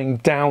they're coming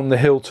down the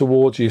hill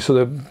towards you. So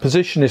the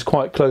position is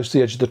quite close to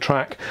the edge of the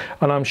track,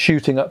 and I'm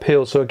shooting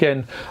uphill. So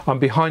again, I'm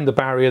behind the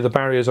barrier. The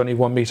barrier is only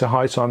 1 meter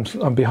high, so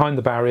I'm behind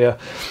the barrier,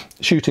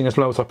 shooting as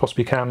low as I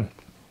possibly can.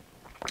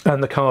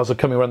 And the cars are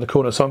coming around the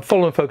corner, so I'm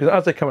following focus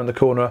as they come around the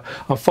corner.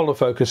 I'm follow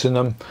focusing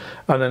them,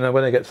 and then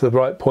when they get to the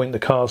right point, the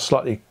car's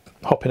slightly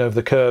hopping over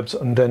the curbs,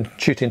 and then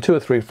shooting 2 or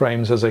 3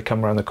 frames as they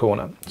come around the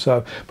corner.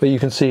 So, but you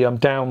can see I'm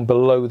down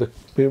below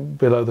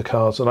the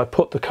cars, and I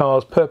put the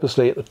cars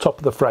purposely at the top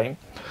of the frame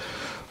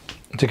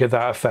to give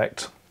that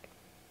effect.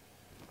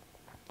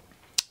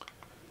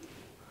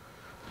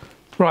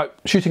 Right,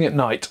 shooting at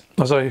night,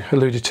 as I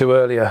alluded to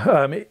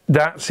earlier,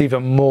 that's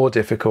even more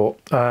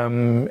difficult.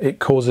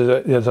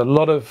 There's a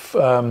lot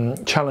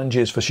of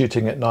challenges for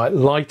shooting at night.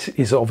 Light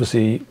is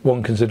obviously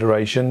one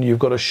consideration. You've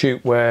got to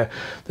shoot where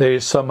there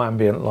is some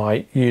ambient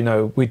light.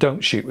 We don't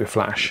shoot with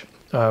flash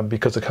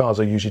because the cars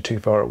are usually too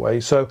far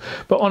away.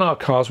 But on our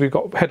cars we've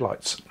got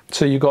headlights.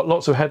 So you've got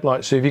lots of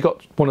headlights. So if you've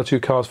got 1 or 2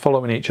 cars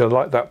following each other,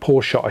 like that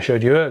Porsche shot I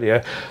showed you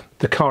earlier,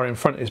 the car in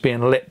front is being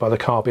lit by the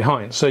car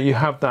behind. So you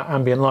have that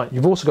ambient light.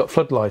 You've also got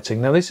flood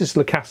lighting. Now this is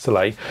Le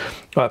Castellet,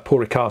 Paul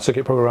Ricard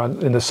circuit program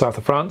in the south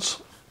of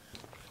France.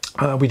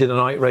 We did a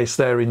night race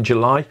there in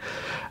July,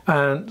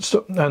 we've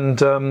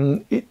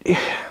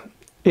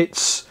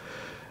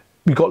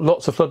got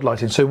lots of flood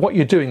lighting. So what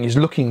you're doing is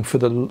looking for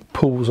the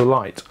pools of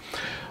light.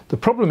 The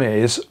problem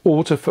is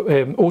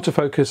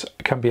autofocus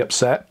can be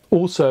upset.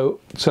 Also,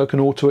 so can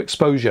auto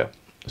exposure.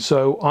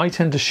 So I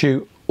tend to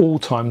shoot all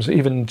times,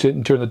 even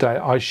during the day,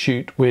 I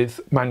shoot with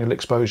manual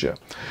exposure.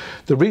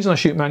 The reason I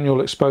shoot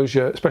manual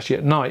exposure, especially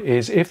at night,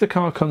 is if the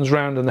car comes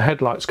round and the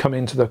headlights come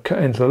into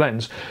the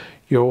lens,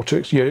 your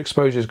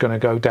exposure is going to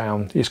go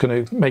down. It's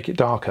going to make it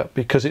darker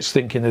because it's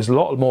thinking there's a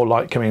lot more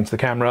light coming into the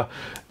camera.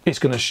 It's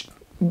going to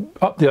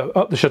up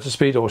the shutter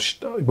speed, or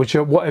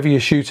whatever you're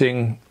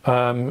shooting,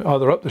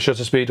 either up the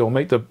shutter speed or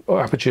make the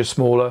aperture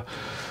smaller.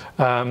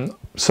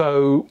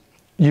 So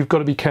you've got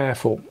to be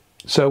careful.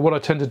 So what I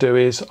tend to do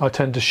is I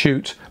tend to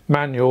shoot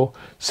manual,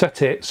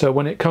 set it so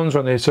when it comes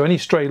around there, so any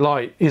stray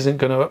light isn't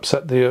going to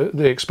upset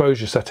the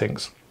exposure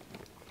settings.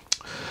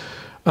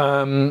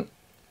 You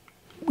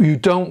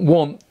don't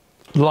want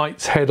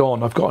lights head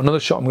on. I've got another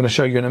shot I'm going to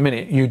show you in a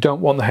minute. You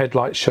don't want the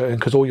headlights showing,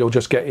 because all you'll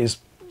just get is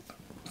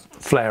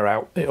flare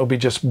out. It'll be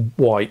just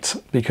white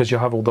because you'll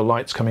have all the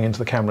lights coming into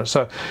the camera.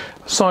 So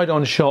side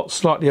on shot,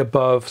 slightly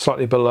above,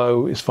 slightly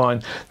below is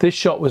fine. This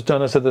shot was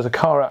done, I said there's a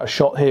car out of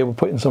shot here, we're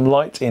putting some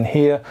lights in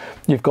here.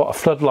 You've got a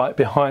floodlight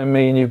behind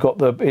me, and you've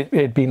got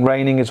it'd been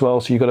raining as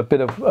well, so you've got a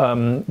bit of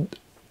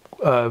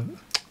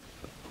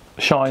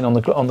shine on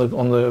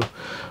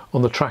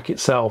the track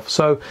itself.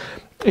 So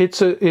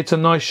it's a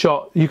nice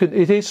shot.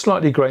 It is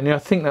slightly grainy. I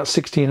think that's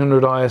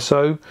 1600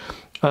 ISO.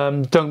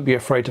 Don't be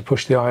afraid to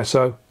push the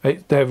ISO.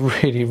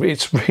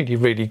 It's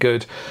really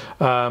good.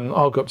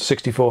 I'll go up to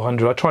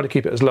 6400. I try to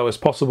keep it as low as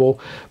possible,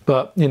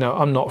 but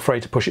I'm not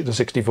afraid to push it to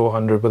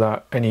 6400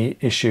 without any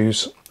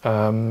issues.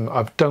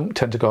 I don't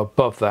tend to go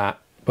above that,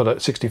 but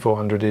at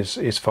 6400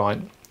 is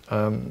fine.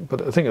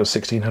 But I think it was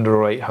 1600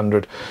 or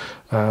 800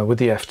 with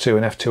the f2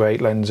 and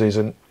f2.8 lenses,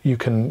 and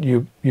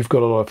you've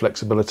got a lot of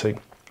flexibility.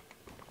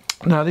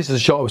 Now this is a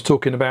shot I was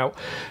talking about,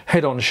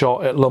 head-on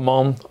shot at Le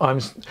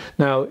Mans.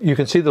 Now you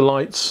can see the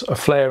lights are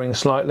flaring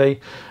slightly,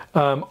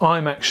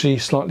 I'm actually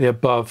slightly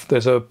above.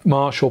 There's a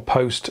Marshall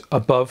post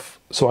above,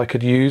 so I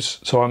could use,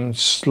 so I'm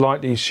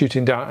slightly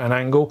shooting down at an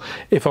angle.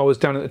 If I was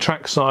down at the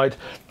track side,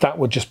 that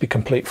would just be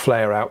complete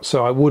flare out,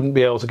 so I wouldn't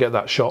be able to get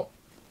that shot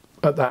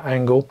at that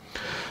angle.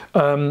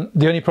 The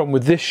only problem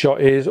with this shot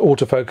is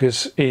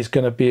autofocus is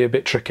going to be a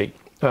bit tricky.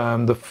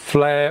 The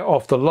flare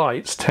of the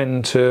lights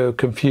tend to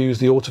confuse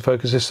the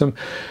autofocus system.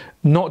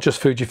 Not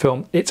just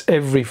Fujifilm, it's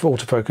every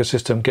autofocus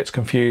system gets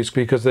confused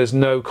because there's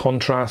no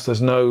contrast, there's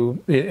no,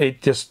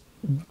 it just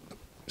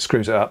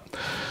screws it up.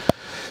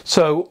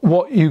 So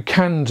what you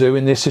can do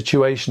in this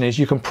situation is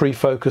you can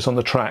pre-focus on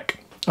the track,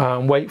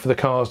 wait for the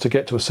cars to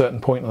get to a certain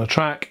point on the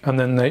track, and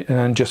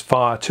then just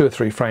fire 2 or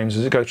 3 frames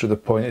as it goes through the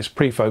point. It's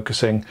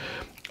pre-focusing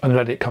and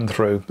let it come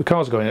through. The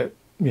car's going at,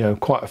 you know,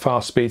 quite a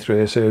fast speed through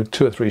here, so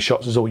 2 or 3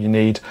 shots is all you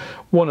need.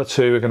 1 or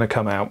 2 are going to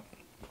come out.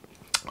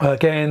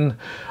 Again,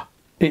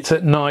 it's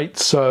at night,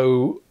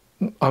 so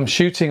I'm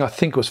shooting, I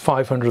think it was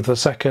 500th of a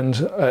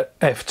second at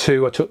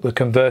f2. I took the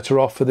converter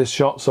off for this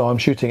shot, so I'm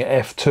shooting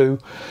at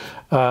f2,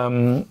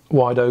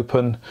 wide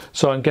open.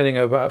 So I'm getting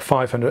about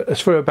 500.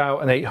 It's for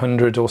about an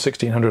 800 or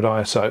 1600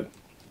 ISO.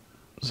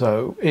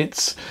 So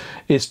it's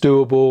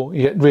doable.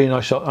 You get really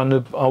nice shot.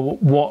 And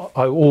what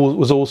I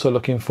was also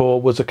looking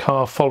for was a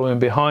car following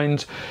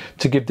behind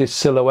to give this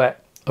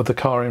silhouette of the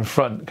car in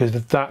front, because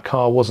if that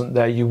car wasn't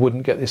there, you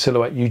wouldn't get the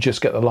silhouette, you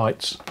just get the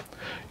lights.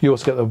 You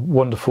also get the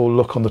wonderful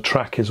look on the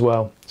track as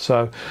well.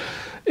 So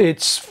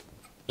it's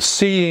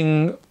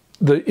seeing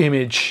the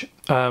image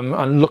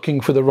and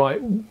looking for the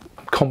right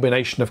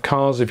combination of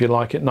cars, if you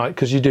like, at night,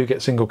 because you do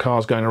get single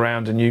cars going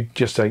around and you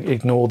just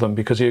ignore them,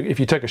 because if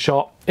you take a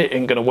shot, it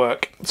ain't going to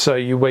work. So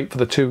you wait for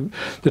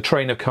the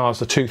train of cars,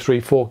 the 2, 3,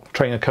 4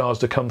 train of cars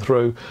to come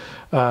through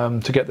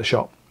to get the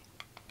shot.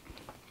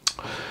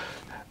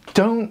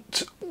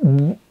 Don't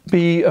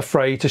be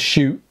afraid to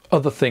shoot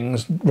other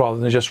things rather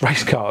than just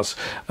race cars.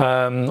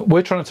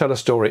 We're trying to tell a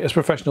story. As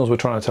professionals, we're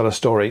trying to tell a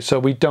story, so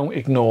we don't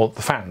ignore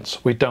the fans,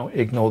 we don't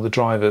ignore the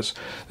drivers.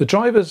 The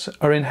drivers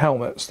are in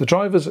helmets, the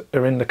drivers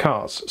are in the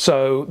cars,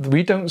 so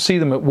we don't see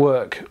them at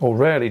work, or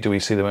rarely do we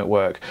see them at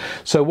work.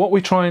 So what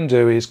we try and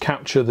do is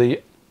capture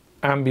the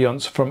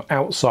ambience from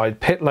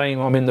outside. Pit lane,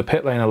 I'm in the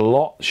pit lane a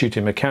lot,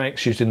 shooting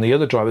mechanics, shooting the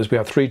other drivers. We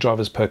have 3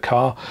 drivers per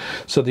car,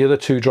 so the other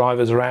 2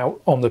 drivers are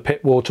out on the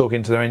pit wall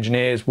talking to their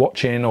engineers,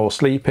 watching or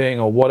sleeping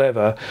or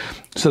whatever,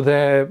 so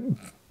they're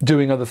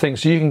doing other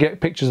things. So you can get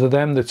pictures of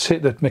them,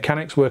 the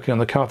mechanics working on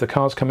the car. If the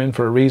cars come in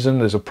for a reason,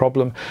 there's a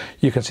problem,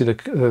 you can see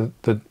the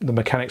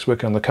mechanics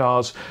working on the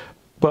cars.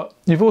 But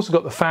you've also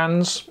got the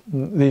fans.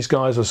 These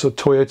guys are sort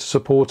of Toyota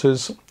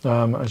supporters,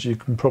 as you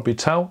can probably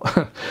tell.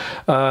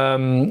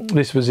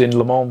 This was in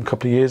Le Mans a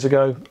couple of years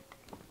ago.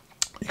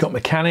 You've got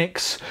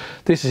mechanics.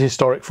 This is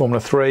historic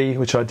Formula 3,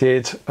 which I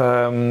did.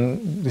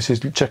 This is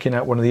checking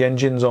out one of the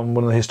engines on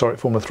one of the historic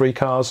Formula 3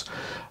 cars.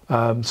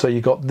 So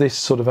you got this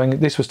sort of,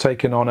 this was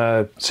taken on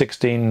a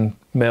 16mm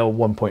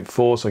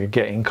 1.4, so I could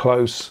get in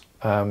close.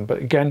 But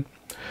again,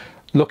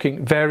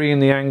 varying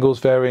the angles,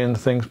 varying the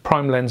things.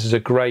 Prime lenses are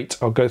great.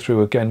 I'll go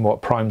through again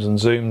what primes and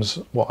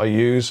zooms, what I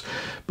use.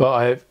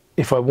 But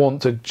if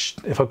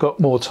I've got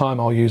more time,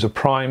 I'll use a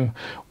prime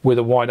with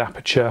a wide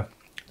aperture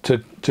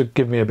to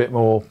give me a bit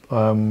more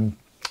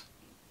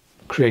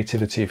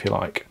creativity, if you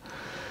like.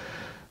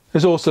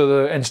 There's also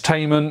the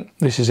entertainment.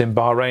 This is in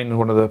Bahrain,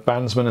 one of the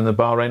bandsmen in the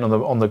Bahrain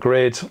on the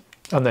grid.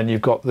 And then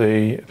you've got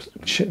the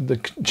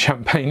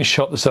champagne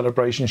shot, the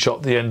celebration shot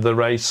at the end of the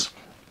race.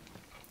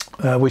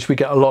 Which we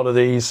get a lot of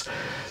these.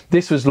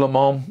 This was Le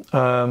Mans.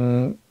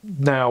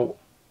 Now,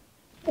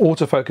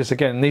 autofocus,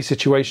 again, in these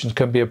situations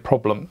can be a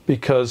problem,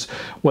 because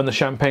when the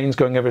champagne's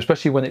going over,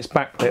 especially when it's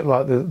backlit,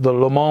 like the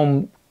Le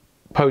Mans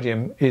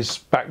podium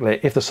is backlit.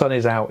 If the sun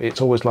is out,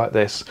 it's always like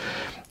this.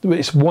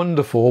 It's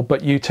wonderful,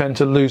 but you tend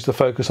to lose the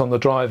focus on the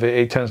driver.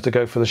 It tends to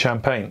go for the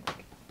champagne.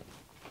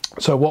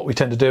 So what we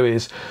tend to do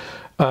is,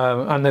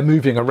 and they're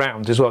moving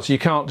around as well, so you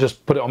can't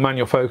just put it on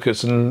manual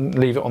focus and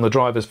leave it on the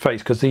driver's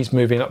face, because he's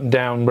moving up and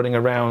down, running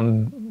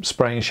around,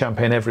 spraying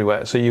champagne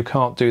everywhere, so you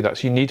can't do that.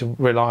 So you need to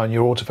rely on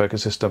your autofocus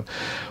system.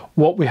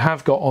 What we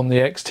have got on the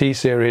XT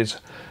series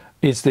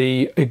is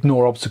the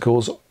Ignore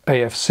Obstacles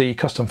AFC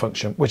custom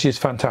function, which is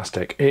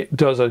fantastic. It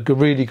does a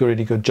really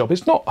good job.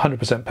 It's not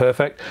 100%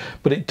 perfect,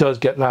 but it does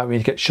allow me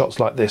to get shots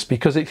like this,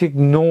 because it's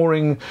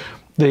ignoring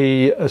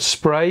the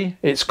spray,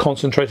 it's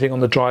concentrating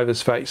on the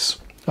driver's face.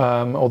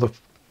 I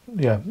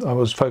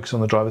was focused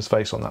on the driver's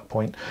face on that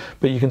point,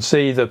 but you can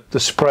see the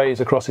spray is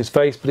across his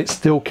face, but it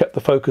still kept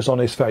the focus on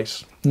his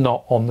face,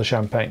 not on the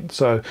champagne.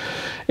 So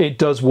it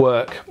does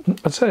work.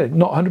 I'd say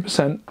not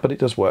 100%, but it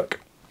does work.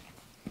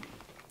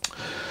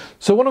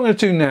 So what I'm going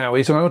to do now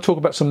is I'm going to talk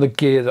about some of the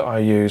gear that I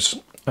use.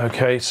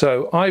 Okay,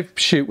 so I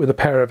shoot with a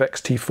pair of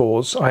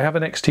XT4s. I have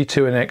an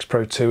XT2 and an X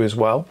Pro 2 as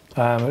well.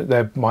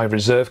 They're my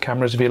reserve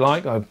cameras, if you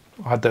like. I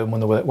had them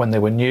when they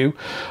were new.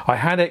 I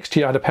had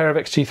a pair of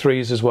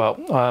XT3s as well.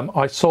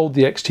 I sold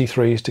the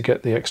XT3s to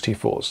get the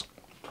XT4s.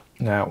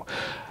 Now,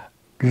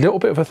 a little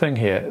bit of a thing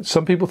here.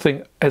 Some people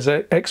think as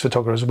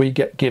ex-photographers we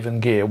get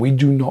given gear. We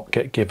do not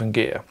get given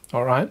gear,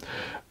 all right?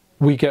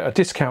 we get a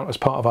discount as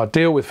part of our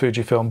deal with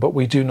Fujifilm, but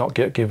we do not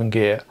get given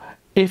gear.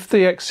 If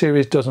the X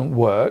series doesn't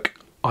work,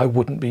 I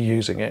wouldn't be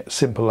using it,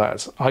 simple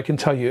as. I can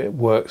tell you it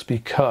works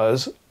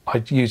because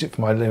I use it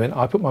for my living.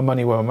 I put my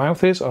money where my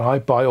mouth is and I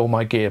buy all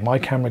my gear. My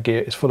camera gear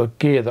is full of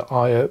gear that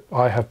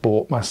I have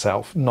bought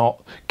myself,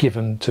 not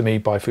given to me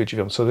by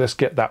Fujifilm. So let's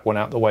get that one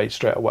out of the way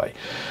straight away.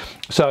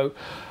 So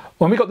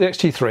when we got the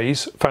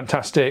X-T3s,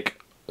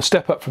 fantastic.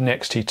 Step up from the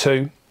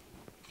X-T2.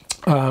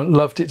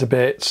 Loved it to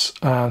bits.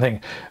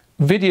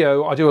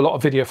 Video, I do a lot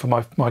of video for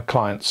my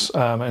clients,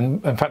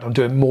 and in fact I'm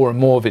doing more and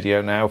more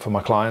video now for my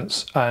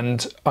clients,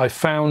 and I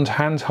found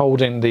hand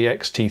holding the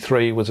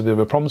X-T3 was a bit of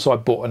a problem, so I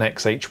bought an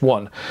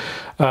XH1.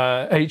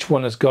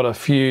 H1 has got a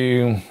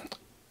few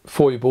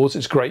foibles.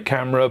 It's a great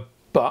camera,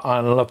 but I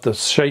love the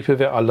shape of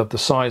it, I love the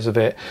size of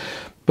it,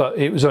 but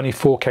it was only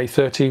 4K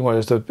 30,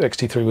 whereas the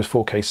X-T3 was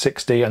 4K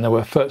 60, and there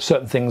were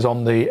certain things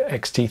on the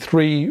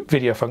X-T3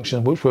 video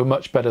function which were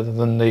much better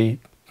than the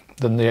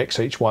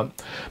XH1,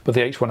 but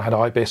the H1 had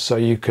IBIS, so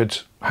you could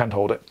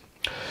handhold it.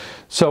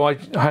 So I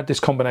had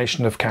this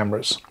combination of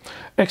cameras.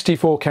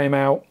 X-T4 came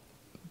out,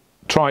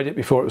 tried it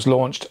before it was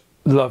launched,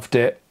 loved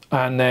it,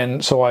 and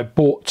then so I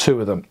bought two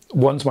of them.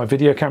 One's my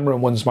video camera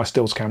and one's my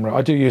stills camera.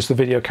 I do use the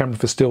video camera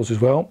for stills as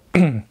well,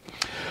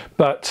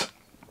 but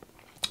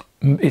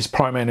it's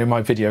primarily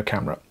my video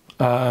camera,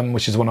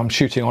 which is the one I'm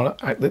shooting on.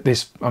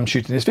 I'm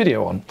shooting this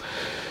video on.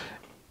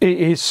 It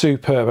is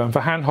superb, and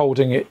for hand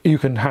holding it, you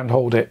can hand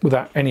hold it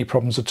without any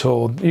problems at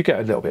all. You get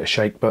a little bit of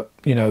shake, but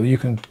you know you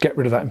can get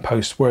rid of that in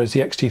post. Whereas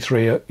the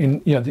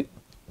X-T3,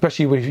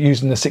 especially with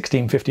using the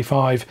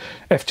 1655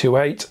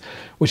 f2.8,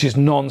 which is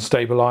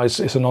non-stabilized,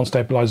 it's a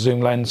non-stabilized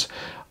zoom lens.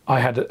 I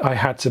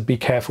had to be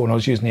careful when I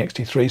was using the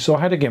X-T3, so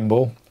I had a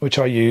gimbal which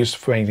I used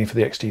for anything for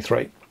the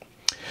X-T3.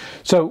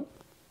 So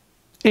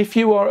if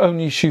you are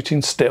only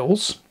shooting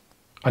stills,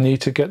 I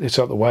need to get this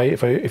out of the way.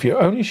 If you're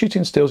only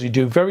shooting stills, you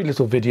do very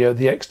little video,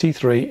 the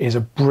X-T3 is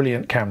a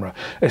brilliant camera,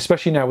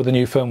 especially now with the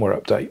new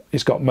firmware update.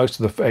 It's got most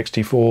of the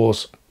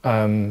X-T4's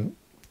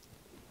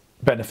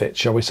benefits,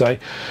 shall we say.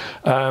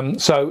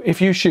 So if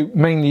you shoot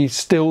mainly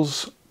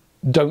stills,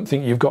 don't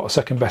think you've got a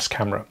second best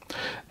camera.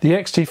 The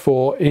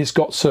X-T4 has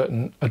got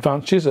certain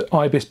advantages,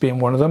 IBIS being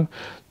one of them.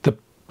 The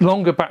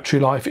longer battery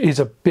life is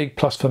a big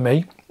plus for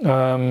me.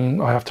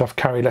 I have to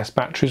carry less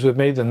batteries with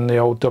me than the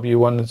old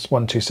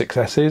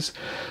W126S's.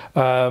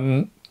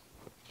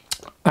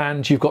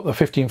 And you've got the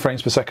 15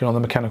 frames per second on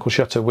the mechanical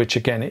shutter, which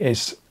again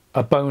is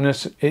a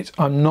bonus.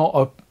 I'm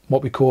not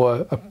what we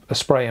call a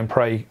spray and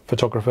pray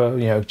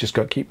photographer, just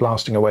keep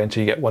blasting away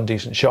until you get one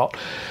decent shot.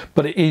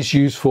 But it is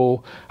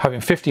useful having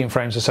 15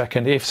 frames a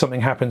second. If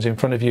something happens in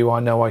front of you,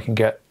 I know I can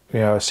get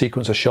a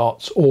sequence of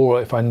shots,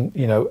 or if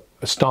a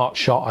start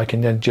shot, I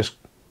can then just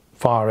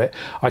fire it.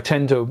 I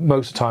tend to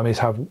most of the time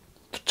have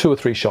 2 or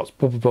 3 shots,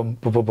 boom, boom,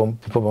 boom, boom, boom,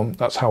 boom, boom.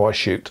 That's how I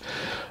shoot.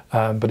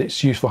 But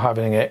it's useful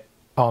having it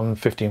on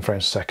 15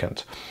 frames a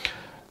second.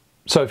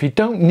 So if you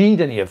don't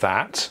need any of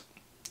that,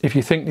 if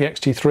you think the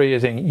X-T3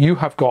 is in, you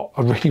have got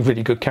a really,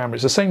 really good camera.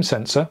 It's the same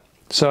sensor.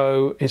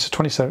 So it's a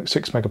 26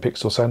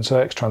 megapixel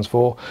sensor,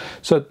 X-Trans4.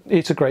 So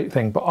it's a great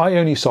thing. But I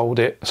only sold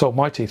my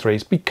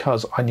T3s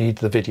because I need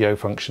the video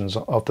functions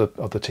of the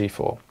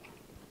T4.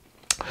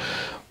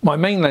 My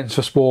main lens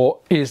for sport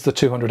is the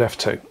 200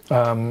 f2.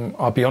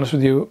 I'll be honest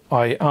with you,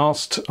 I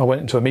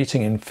went into a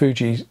meeting in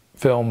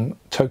Fujifilm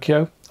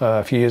Tokyo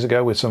a few years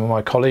ago with some of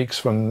my colleagues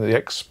from the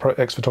X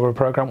Photography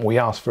program. We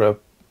asked for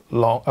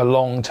a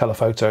long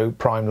telephoto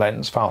prime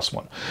lens, fast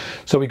one.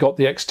 So we got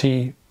the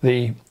XF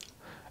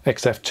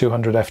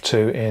 200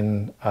 f2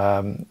 in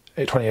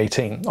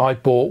 2018. I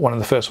bought one of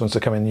the first ones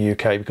to come in the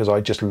UK because I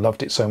just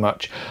loved it so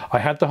much. I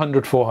had the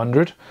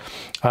 100-400.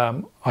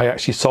 I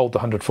actually sold the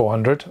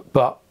 100-400,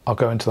 but I'll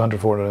go into the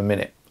 100-400 in a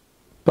minute.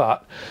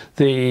 But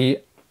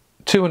the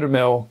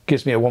 200mm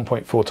gives me a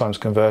 1.4 times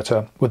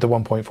converter. With the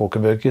 1.4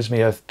 converter, it gives me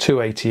a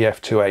 280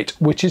 f2.8,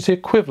 which is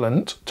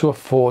equivalent to a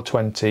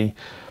 420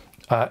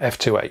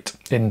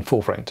 f2.8 in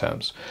full frame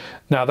terms.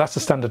 Now that's the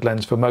standard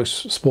lens for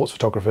most sports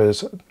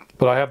photographers,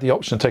 but I have the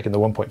option of taking the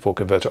 1.4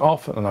 converter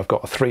off, and I've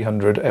got a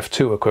 300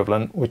 f2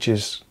 equivalent, which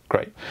is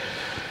great.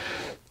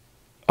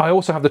 I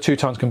also have the 2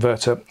 times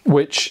converter,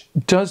 which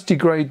does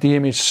degrade the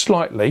image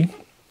slightly.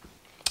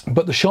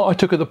 But the shot I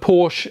took of the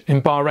Porsche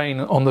in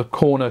Bahrain on the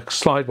corner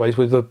sideways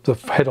with the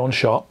head-on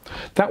shot,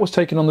 that was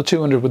taken on the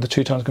 200 with the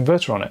 2 times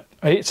converter on it.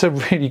 It's a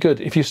really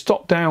good, if you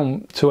stop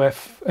down to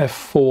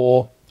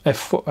f4,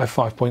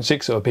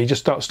 f5.6 it would be,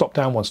 just stop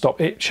down one stop,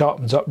 it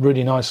sharpens up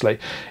really nicely.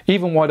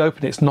 Even wide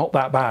open, it's not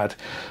that bad.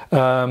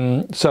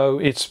 So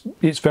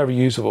it's very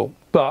usable,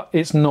 but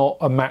it's not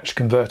a match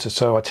converter,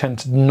 so I tend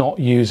to not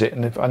use it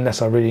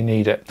unless I really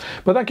need it.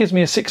 But that gives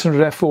me a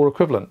 600 f4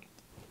 equivalent.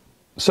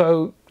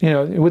 So,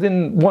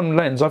 within one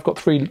lens, I've got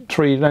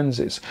three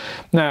lenses.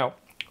 Now,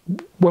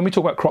 when we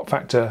talk about crop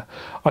factor,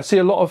 I see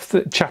a lot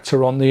of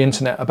chatter on the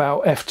internet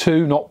about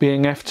f2 not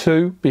being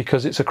f2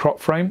 because it's a crop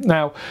frame.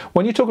 Now,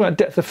 when you talk about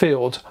depth of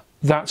field,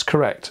 that's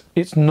correct.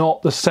 It's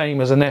not the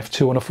same as an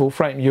f2 on a full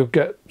frame. You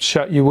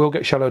will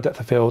get shallow depth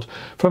of field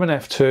from an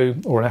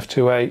f2 or an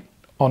f2.8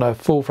 on a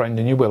full frame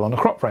than you will on a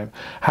crop frame.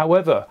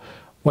 However,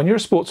 when you're a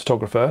sports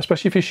photographer,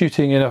 especially if you're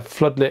shooting in a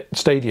floodlit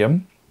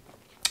stadium,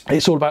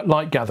 it's all about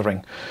light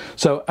gathering.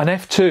 So an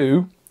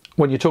f2,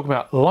 when you're talking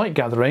about light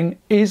gathering,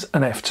 is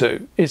an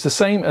f2. It's the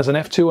same as an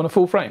f2 on a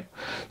full frame.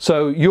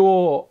 So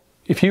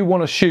if you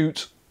want to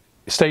shoot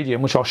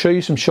stadium, which I'll show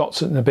you some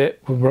shots in a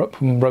bit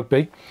from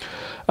rugby,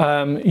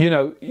 you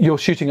know, you're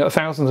shooting at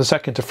 1,000th of a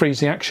second to freeze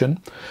the action.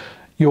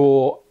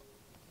 Your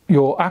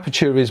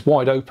aperture is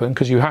wide open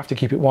because you have to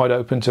keep it wide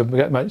open to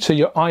get, so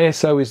your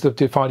ISO is the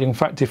defining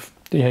factor,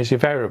 is your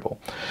variable.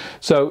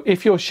 So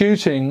if you're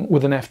shooting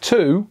with an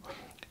f2,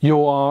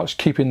 you are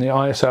keeping the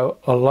ISO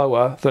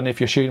lower than if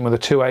you're shooting with a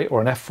 2.8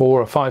 or an f4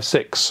 or a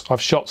 5.6.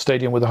 I've shot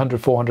stadium with 100-400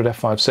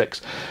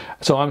 f5.6.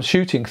 So I'm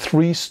shooting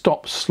 3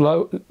 stops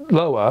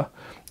lower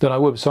than I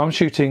would. So I'm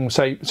shooting,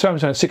 say, I'm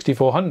saying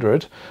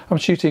 6400, I'm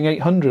shooting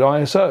 800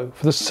 ISO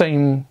for the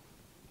same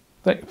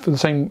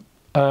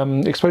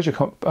exposure,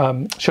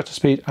 shutter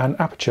speed and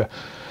aperture.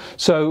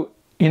 So,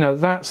 you know,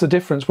 that's the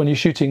difference when you're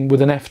shooting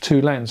with an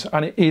f2 lens,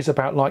 and it is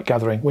about light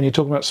gathering. When you're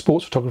talking about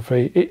sports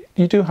photography,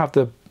 you do have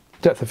the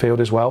depth of field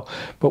as well,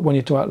 but when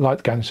you do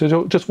light gathering,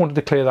 so just wanted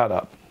to clear that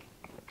up.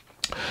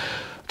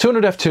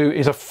 200 f2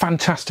 is a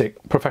fantastic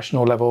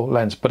professional level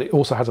lens, but it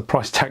also has a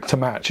price tag to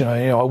match. You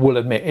know, I will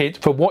admit it,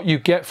 for what you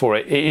get for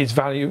it, it is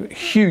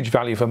huge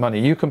value for money.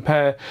 You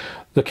compare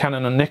the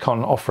Canon and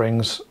Nikon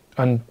offerings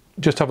and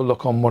just have a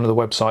look on one of the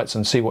websites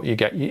and see what you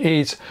get. It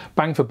is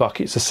bang for buck,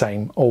 it's the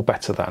same or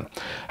better than.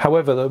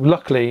 However,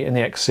 luckily in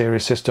the X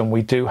series system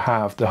we do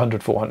have the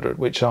 100-400,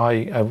 which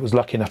I was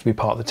lucky enough to be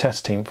part of the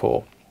test team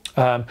for.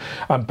 And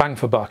bang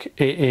for buck,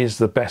 it is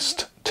the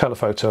best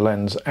telephoto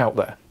lens out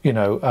there. You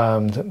know,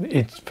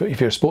 if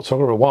you're a sports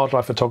photographer, a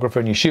wildlife photographer,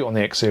 and you shoot on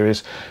the X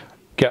series,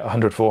 get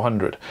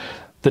 100-400.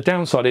 The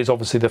downside is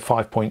obviously the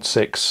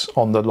 5.6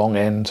 on the long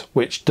end,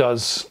 which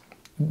does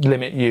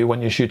limit you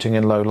when you're shooting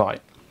in low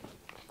light.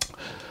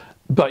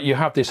 But you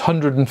have this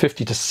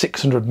 150 to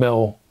 600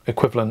 mil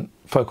equivalent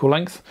focal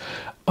length.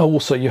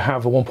 Also, you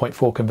have a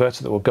 1.4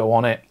 converter that will go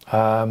on it,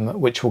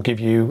 which will give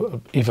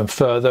you even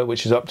further,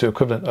 which is up to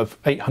equivalent of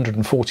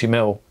 840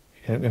 mil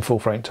in full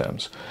frame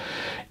terms.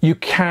 You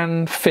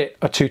can fit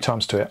a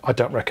 2x to it. I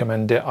don't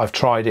recommend it. I've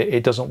tried it.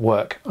 It doesn't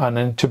work. And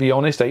then, to be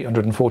honest,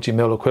 840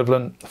 mil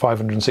equivalent,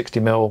 560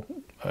 mil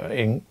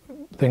in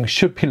things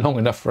should be long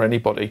enough for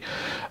anybody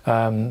for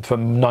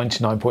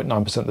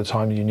 99.9% of the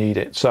time you need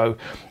it. So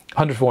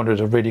 100-400 is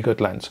a really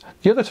good lens.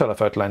 The other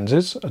telephoto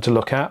lenses to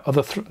look at are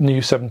the new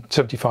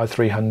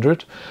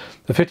 75-300,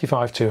 the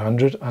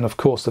 55-200, and of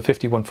course the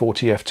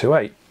 5140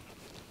 f2.8.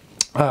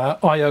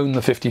 I own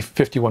the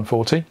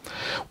 5140.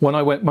 When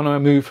I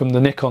moved from the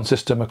Nikon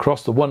system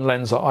across, the one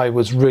lens that I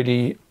was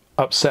really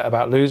upset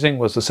about losing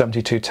was the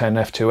 72-10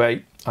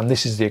 f2.8, and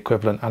this is the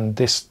equivalent. And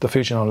the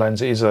Fujifilm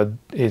lens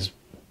is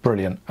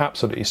brilliant,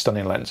 absolutely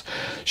stunning lens.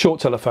 Short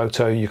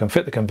telephoto, you can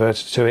fit the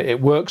converter to it. It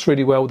works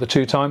really well with the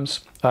 2x.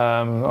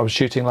 I was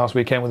shooting last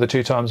weekend with the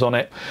 2x on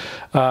it,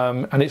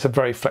 and it's a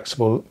very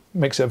flexible,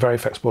 makes it a very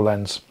flexible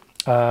lens.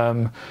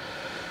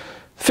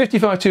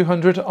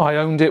 55-200, I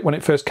owned it when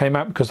it first came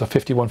out because the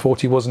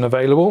 5140 wasn't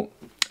available.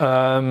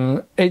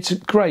 It's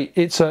great.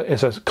 It's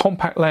a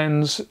compact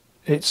lens.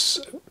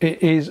 It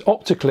is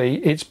optically,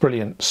 it's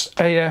brilliant.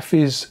 AF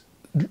is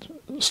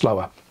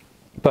slower,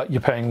 but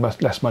you're paying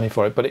much less money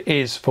for it. But it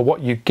is, for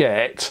what you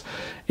get,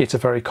 it's a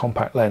very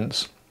compact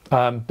lens.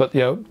 But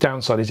the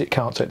downside is it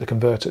can't take the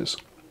converters.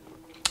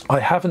 I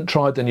haven't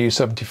tried the new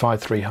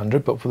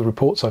 75-300, but for the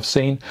reports I've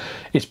seen,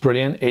 it's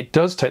brilliant. It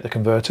does take the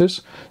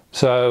converters.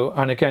 So,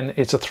 and again,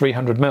 it's a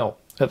 300 mil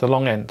at the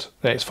long end.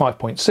 It's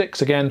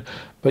 5.6 again,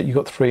 but you've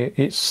got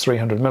it's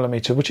 300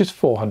 millimeter, which is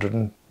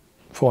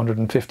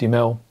 450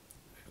 mil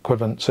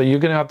equivalent. So you're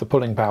going to have the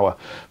pulling power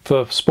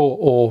for sport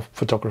or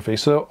photography.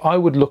 So I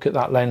would look at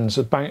that lens.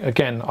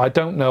 Again, I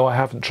don't know, I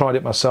haven't tried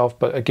it myself,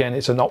 but again,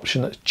 it's an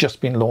option that's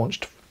just been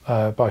launched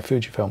by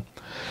Fujifilm.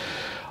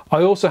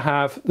 I also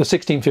have the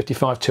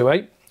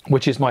 16-55-2.8,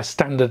 which is my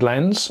standard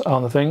lens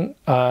on the thing.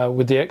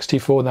 With the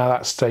X-T4 now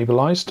that's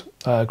stabilized,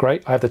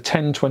 great. I have the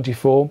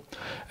 10-24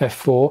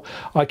 f4.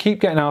 I keep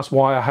getting asked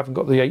why I haven't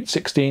got the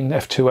 8-16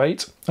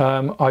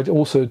 f2.8. I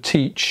also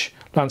teach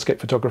landscape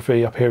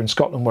photography up here in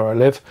Scotland where I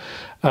live,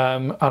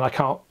 and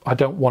I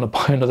don't want to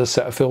buy another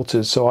set of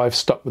filters, so I've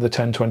stuck with the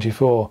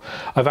 10-24.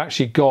 I've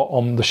actually got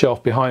on the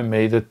shelf behind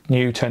me the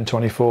new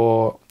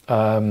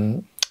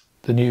 10-24,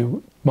 the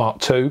new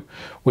Mark II,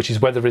 which is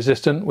weather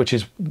resistant, which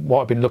is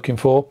what I've been looking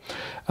for,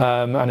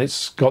 and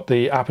it's got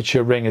the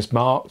aperture ring is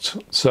marked,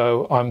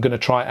 so I'm going to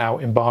try it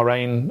out in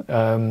Bahrain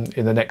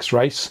in the next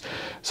race,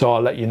 so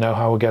I'll let you know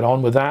how we get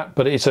on with that.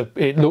 But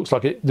it looks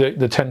like the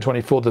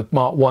 10-24, the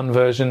Mark I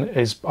version,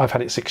 I've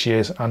had it 6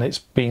 years and it's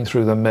been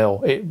through the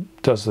mill.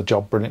 It does the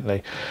job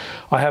brilliantly.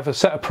 I have a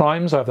set of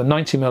primes. I have the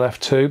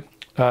 90mm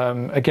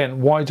f2.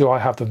 Again, why do I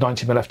have the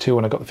 90mm f2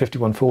 when I got the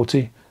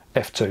 5140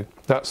 f2?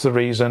 That's the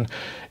reason.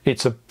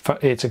 It's a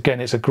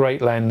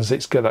great lens.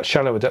 It's got that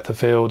shallower depth of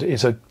field.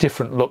 It's a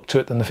different look to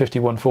it than the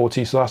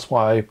 5140, so that's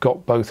why I've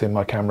got both in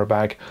my camera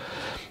bag.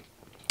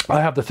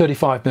 I have the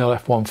 35mm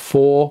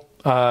f1.4.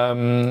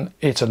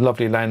 It's a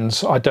lovely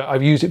lens.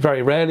 I've used it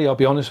very rarely, I'll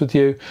be honest with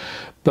you,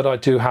 but I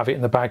do have it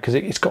in the bag because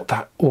it's got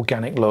that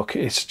organic look.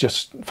 It's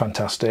just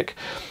fantastic.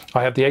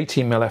 I have the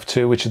 18mm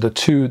f2, which are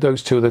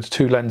those two are the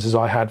two lenses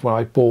I had when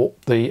I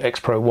bought the X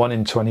Pro 1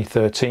 in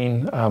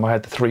 2013. I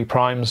had the 3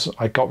 primes.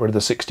 I got rid of the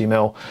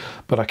 60mm,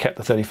 but I kept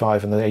the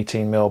 35 and the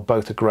 18mm.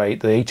 Both are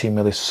great. The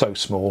 18mm is so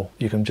small,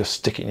 you can just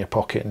stick it in your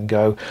pocket and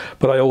go.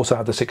 But I also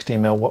have the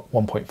 16mm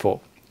 1.4.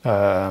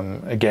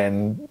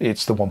 Again,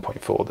 it's the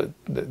 1.4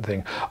 the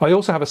thing. I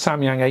also have a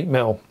Samyang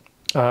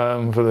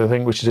 8mm for the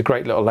thing, which is a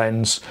great little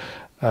lens.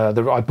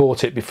 I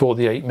bought it before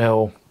the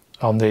 8mm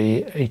on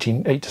the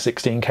 8 to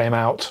 16 came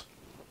out,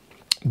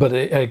 but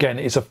again,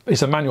 it's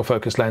a manual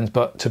focus lens.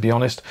 But to be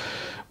honest,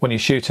 when you're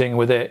shooting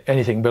with it,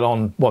 anything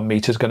beyond 1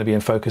 meter is going to be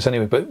in focus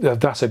anyway.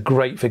 But that's a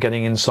great for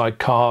getting inside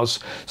cars.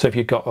 So if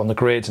you've got on the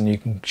grids and you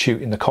can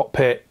shoot in the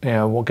cockpit, you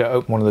know, we'll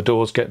open one of the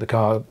doors, get the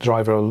car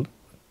driver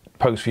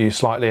pose view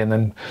slightly and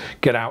then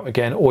get out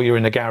again, or you're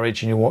in a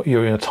garage and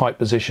you're in a tight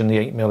position, the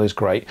 8mm is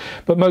great.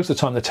 But most of the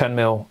time the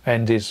 10mm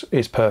end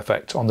is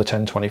perfect on the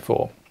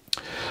 10-24.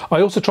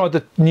 I also tried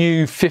the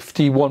new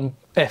 51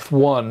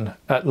 f1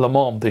 at Le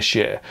Mans this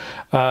year.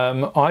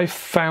 I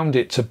found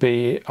it to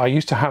be, I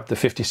used to have the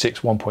 56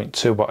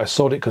 1.2, but I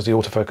sold it because the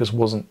autofocus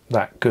wasn't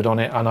that good on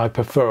it, and I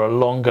prefer a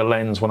longer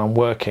lens when I'm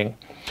working.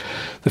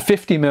 The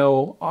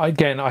 50mm,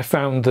 again, I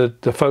found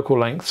the focal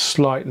length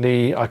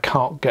slightly, I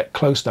can't get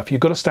close enough. You've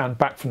got to stand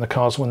back from the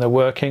cars when they're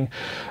working,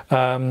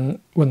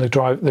 when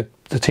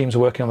the teams are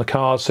working on the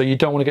cars, so you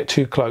don't want to get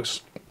too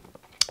close.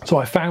 So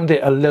I found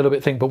it a little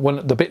bit thin, but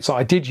when the bits that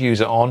I did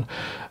use it on,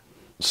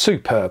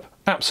 superb,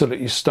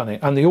 absolutely stunning.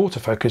 And the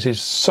autofocus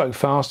is so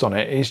fast on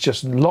it, it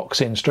just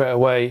locks in straight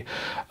away.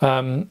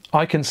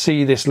 I can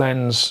see this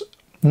lens,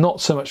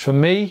 not so much for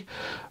me,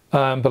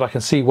 but I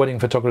can see wedding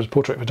photographers,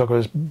 portrait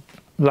photographers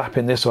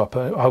lapping this up.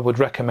 I would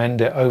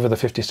recommend it over the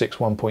 56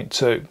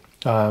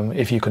 1.2.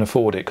 If you can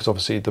afford it, because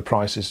obviously the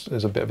price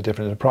is a bit of a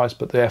difference in the price,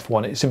 but the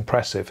F1, it's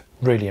impressive,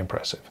 really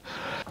impressive.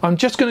 I'm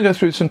just going to go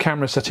through some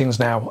camera settings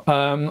now.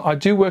 I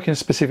do work in a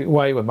specific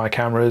way with my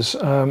cameras.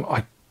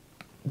 I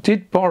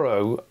did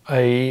borrow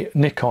a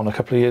Nikon a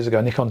couple of years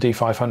ago, Nikon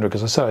D500,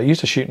 because I said I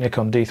used to shoot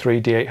Nikon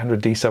D3, D800,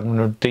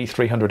 D700,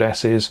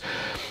 D300Ss,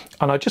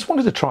 and I just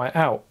wanted to try it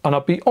out. And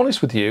I'll be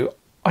honest with you,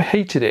 I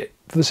hated it.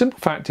 The simple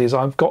fact is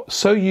I've got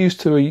so used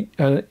to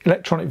an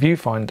electronic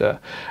viewfinder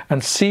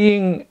and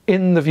seeing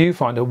in the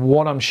viewfinder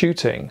what I'm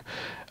shooting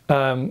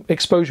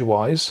exposure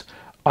wise,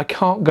 I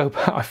can't go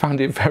back. I found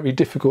it very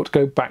difficult to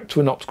go back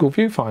to an optical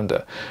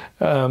viewfinder.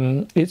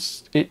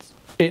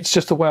 It's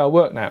just the way I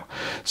work now.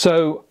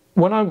 So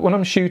when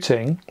I'm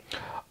shooting,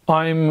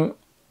 I'm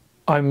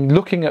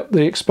looking at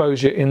the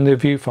exposure in the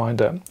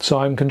viewfinder, so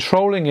I'm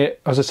controlling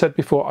it. As I said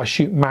before, I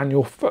shoot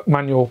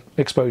manual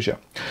exposure.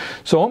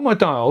 So on my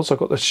dials, I've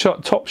got the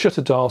top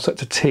shutter dial set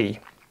to T,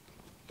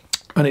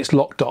 and it's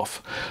locked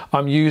off.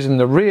 I'm using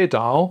the rear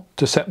dial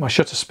to set my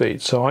shutter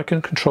speed, so I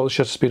can control the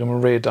shutter speed on my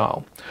rear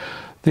dial.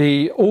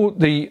 The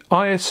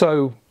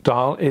ISO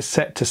dial is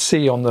set to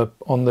C on the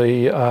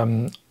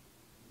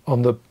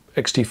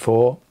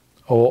X-T4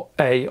 or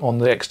A on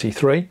the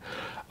X-T3.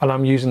 And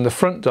I'm using the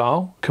front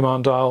dial,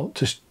 command dial,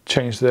 to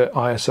change the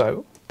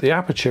ISO. The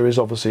aperture is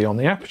obviously on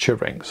the aperture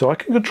ring, so I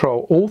can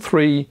control all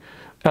 3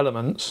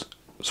 elements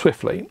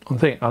swiftly on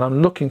thing, and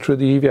I'm looking through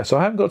the EVF, so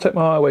I haven't got to take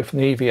my eye away from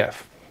the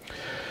EVF.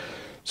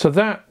 So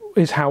that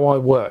is how I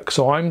work.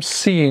 So I'm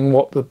seeing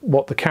what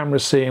the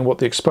camera's seeing, what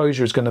the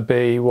exposure is going to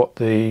be, what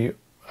the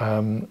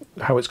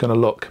how it's going to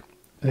look.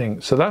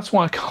 So that's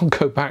why I can't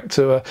go back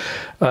to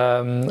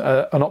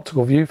an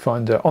optical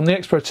viewfinder. On the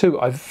X Pro 2,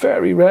 I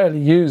very rarely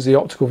use the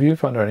optical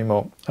viewfinder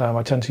anymore.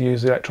 I tend to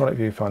use the electronic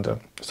viewfinder.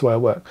 That's the way I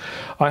work.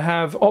 I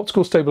have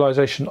optical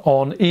stabilization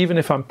on, even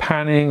if I'm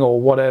panning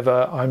or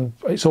whatever.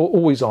 It's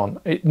always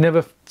on. It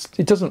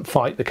doesn't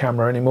fight the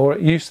camera anymore.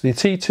 It used to. The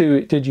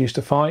T2 it did used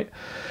to fight.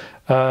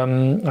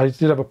 I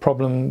did have a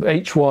problem.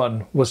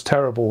 H1 was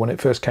terrible when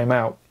it first came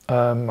out.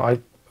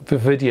 For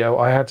video,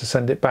 I had to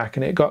send it back,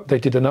 and they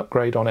did an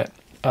upgrade on it.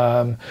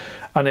 And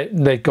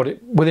they got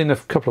it within a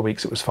couple of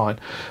weeks. It was fine,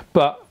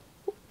 but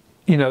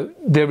you know,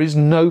 there is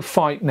no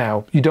fight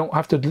now. You don't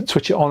have to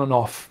switch it on and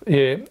off.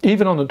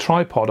 Even on a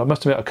tripod, I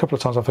must admit a couple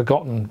of times I've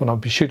forgotten when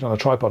I've been shooting on a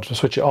tripod to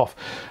switch it off,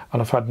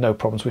 and I've had no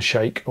problems with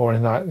shake or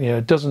anything like that. You know,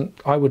 it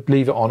doesn't. I would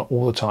leave it on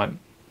all the time.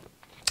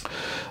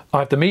 I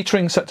have the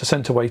metering set to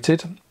center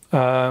weighted,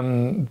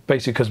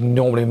 basically because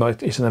normally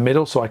it's in the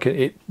middle, so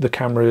the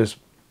camera is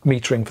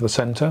metering for the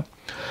center.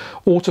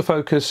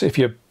 Autofocus, if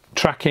you're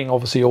tracking,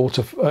 obviously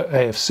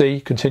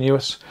AFC,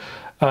 continuous.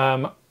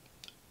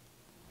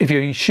 If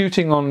you're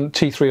shooting on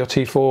T3 or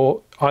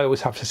T4, I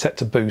always have to set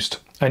to boost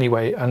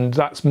anyway, and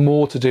that's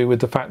more to do with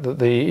the fact that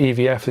the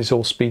EVF is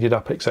all speeded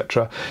up,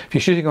 etc. If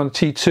you're shooting on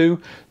T2,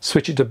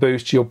 switch it to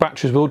boost. Your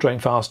batteries will drain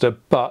faster,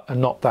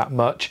 and not that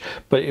much,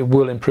 but it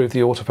will improve the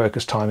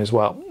autofocus time as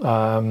well.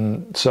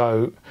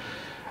 So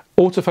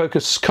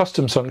autofocus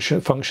custom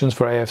functions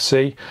for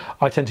AFC,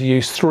 I tend to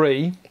use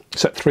 3.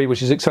 set 3,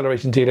 which is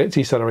accelerating,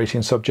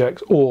 decelerating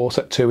subjects, or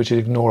set 2, which is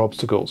ignore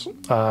obstacles.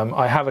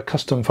 I have a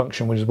custom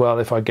function as well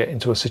if I get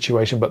into a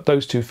situation, but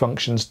those two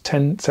functions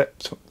tend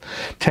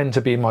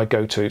to be my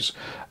go-tos,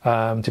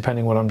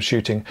 depending what I'm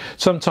shooting.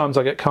 Sometimes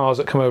I get cars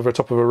that come over the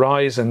top of a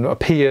rise and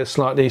appear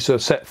slightly, so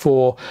set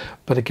 4,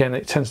 but again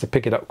it tends to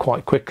pick it up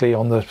quite quickly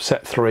on the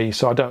set 3,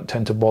 so I don't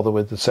tend to bother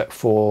with the set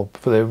 4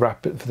 for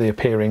the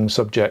appearing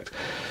subject.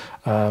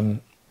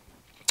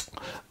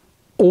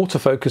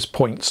 Autofocus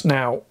points.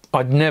 Now,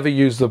 I'd never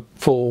use the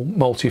full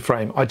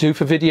multi-frame. I do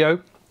for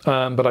video,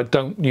 but I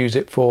don't use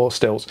it for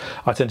stills.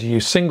 I tend to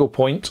use single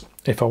point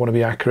if I want to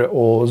be accurate,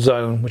 or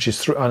zone, which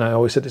is, and I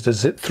always said it's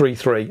a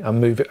 3-3,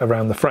 and move it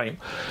around the frame.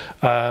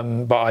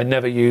 But I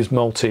never use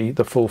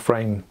the full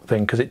frame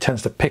thing, because it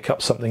tends to pick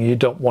up something you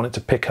don't want it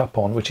to pick up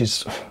on, which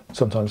is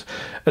sometimes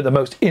at the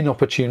most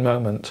inopportune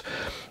moment.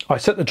 I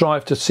set the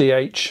drive to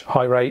CH,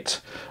 high rate.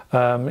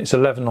 It's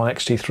 11 on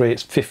XT3,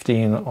 it's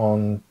 15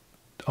 on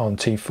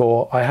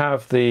T4. I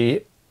have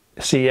the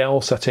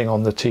CL setting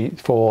on the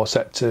T4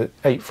 set to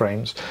 8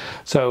 frames.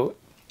 So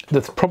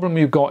the problem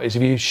you've got is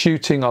if you're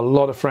shooting a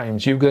lot of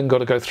frames, you've then got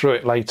to go through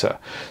it later.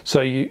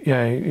 So you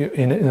know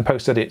in the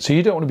post edit. So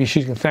you don't want to be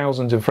shooting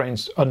thousands of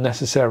frames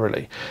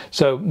unnecessarily.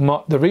 So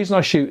the reason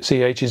I shoot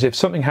CH is if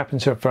something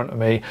happens in front of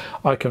me,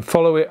 I can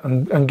follow it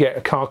and get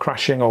a car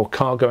crashing or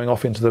car going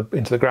off into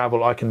the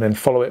gravel. I can then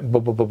follow it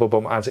boom, boom, boom, boom,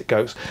 boom, as it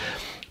goes.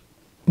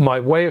 My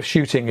way of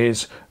shooting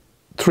is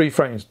 3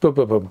 frames, boom,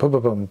 boom, boom, boom,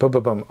 boom, boom,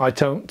 boom, boom. I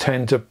don't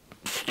tend to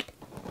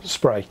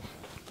spray.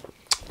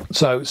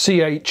 So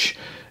CH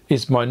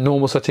is my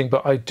normal setting,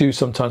 but I do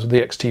sometimes with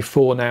the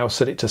XT4 now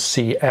set it to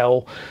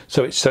CL,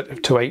 so it's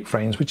set to 8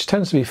 frames, which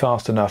tends to be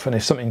fast enough, and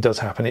if something does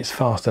happen, it's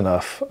fast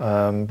enough.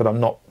 But I'm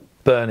not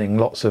burning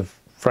lots of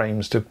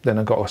frames then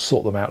I've got to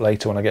sort them out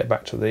later when I get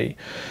back to the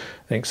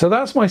thing. So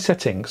that's my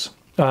settings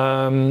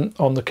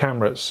on the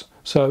cameras.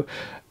 So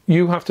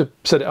you have to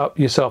set it up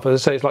yourself.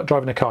 As I say, it's like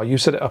driving a car. You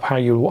set it up how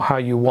you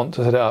want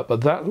to set it up,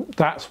 but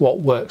that's what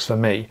works for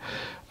me.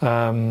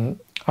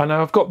 And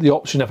I've got the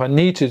option, if I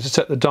need to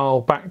set the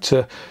dial back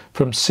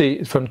from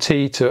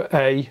T to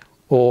A,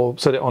 or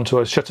set it onto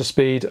a shutter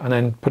speed and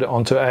then put it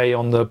onto A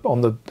on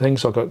the thing.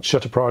 So I've got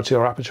shutter priority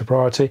or aperture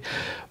priority.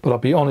 But I'll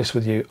be honest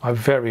with you, I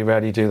very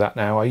rarely do that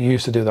now. I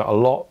used to do that a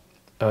lot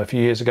a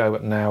few years ago,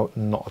 but now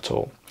not at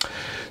all.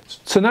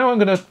 So now I'm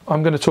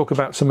going to talk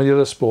about some of the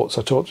other sports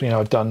I've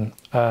done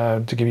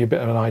to give you a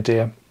bit of an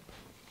idea.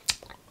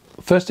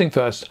 First thing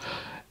first,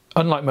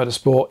 unlike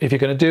motorsport, if you're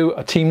going to do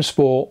a team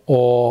sport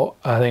or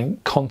I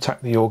think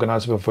contact the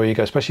organizer before you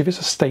go, especially if it's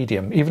a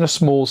stadium, even a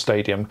small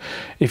stadium,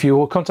 if you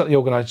will contact the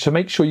organizer to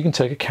make sure you can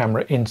take a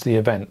camera into the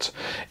event.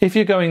 If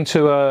you're going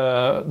to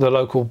the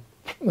local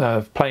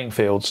playing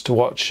fields to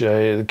watch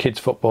the kids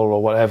football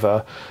or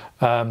whatever,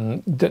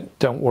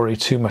 don't worry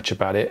too much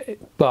about it.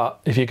 But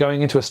if you're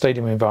going into a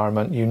stadium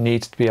environment, you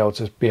need to be able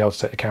to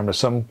take a camera.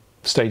 Some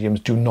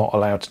stadiums do not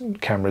allow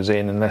cameras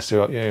in unless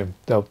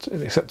they'll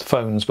accept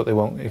phones, but they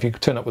won't. If you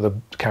turn up with a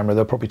camera,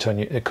 they'll probably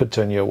it could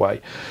turn you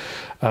away.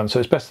 So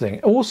it's best thing.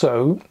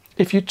 Also,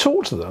 if you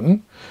talk to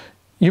them,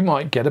 you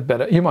might get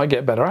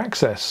better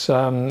access.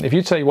 If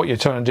you say what you're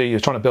trying to do,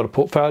 you're trying to build a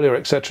portfolio,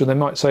 etc., they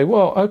might say,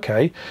 well,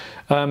 okay,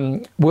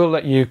 we'll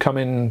let you come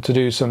in to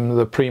do some of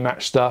the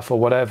pre-match stuff or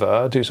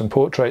whatever, do some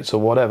portraits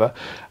or whatever,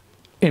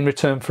 in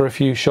return for a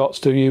few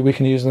shots we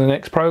can use in the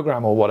next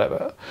program or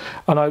whatever.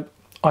 And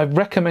I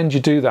recommend you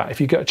do that if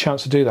you get a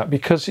chance to do that,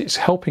 because it's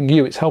helping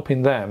you, it's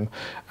helping them,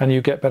 and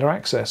you get better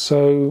access.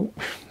 So,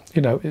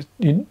 you don't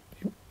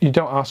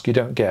ask, you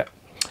don't get.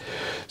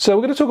 So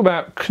we're going to talk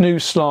about canoe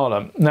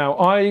slalom. Now,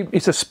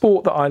 it's a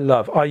sport that I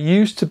love. I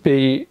used to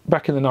be,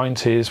 back in the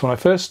 90s, when I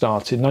first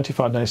started,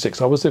 95, 96,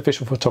 I was the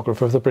official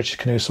photographer of the British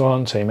canoe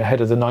slalom team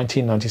ahead of the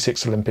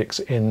 1996 Olympics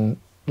in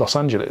Los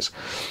Angeles.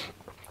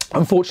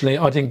 Unfortunately,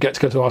 I didn't get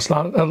to go to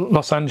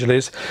Los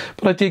Angeles,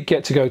 but I did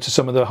get to go to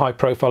some of the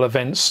high-profile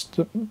events,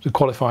 the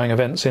qualifying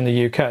events in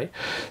the UK.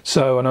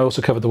 And I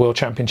also covered the World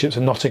Championships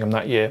in Nottingham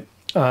that year.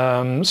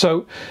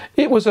 So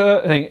it was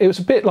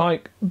a bit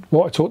like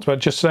what I talked about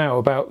just now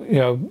about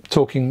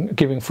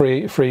giving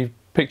free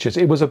pictures.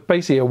 It was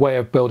basically a way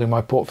of building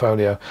my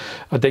portfolio.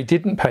 They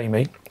didn't pay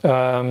me.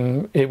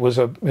 It was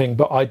a thing,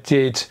 but I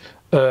did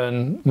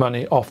earn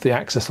money off the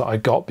access that I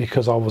got,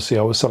 because obviously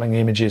I was selling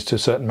images to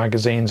certain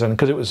magazines, and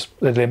because it was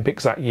the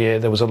Olympics that year,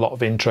 there was a lot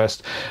of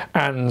interest,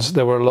 and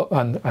there were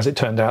and as it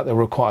turned out, there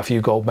were quite a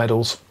few gold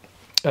medals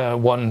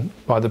won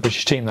by the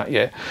British team that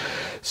year.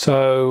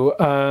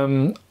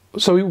 So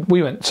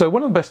we went. So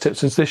one of the best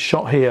tips is this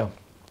shot here.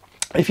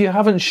 If you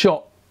haven't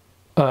shot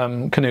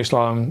canoe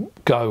slalom,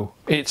 go.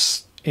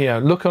 It's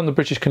look on the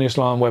British Canoe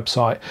Slalom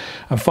website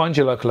and find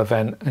your local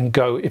event and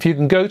go. If you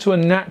can go to a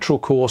natural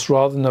course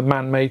rather than a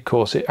man-made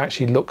course, it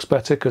actually looks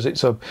better because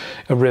it's a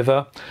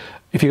river.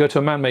 If you go to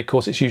a man-made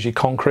course, it's usually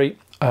concrete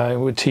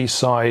with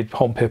Teesside,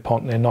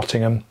 Holmpierpont near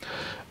Nottingham,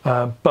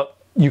 but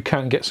you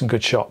can get some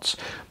good shots.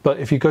 But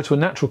if you go to a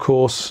natural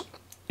course,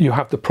 you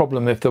have the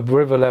problem if the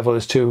river level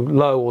is too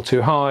low or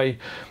too high,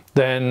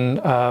 then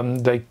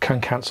they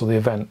can cancel the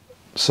event.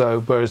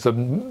 So whereas the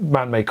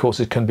man-made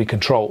courses can be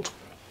controlled.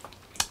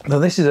 Now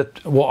this is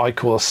what I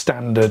call a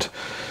standard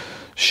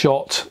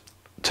shot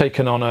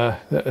taken on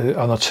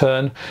a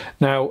turn.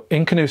 Now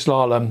in canoe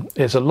slalom,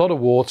 there's a lot of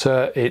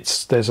water.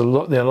 There's a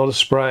lot of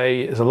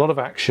spray. There's a lot of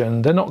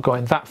action. They're not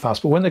going that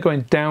fast, but when they're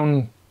going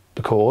down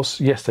the course,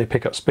 yes, they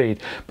pick up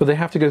speed, but they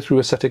have to go through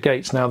a set of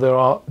gates. Now there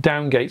are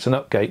down gates and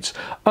up gates.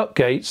 Up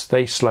gates,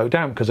 they slow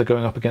down because they're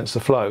going up against the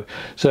flow.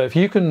 So if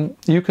you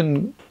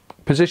can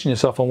position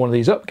yourself on one of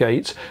these up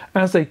gates,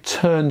 as they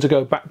turn to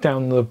go back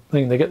down the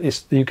thing,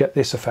 you get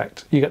this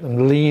effect. You get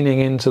them leaning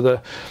into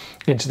the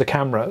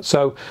camera.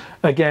 So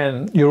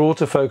again, your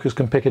autofocus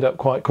can pick it up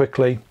quite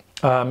quickly.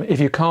 If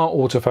you can't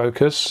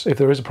autofocus, if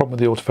there is a problem with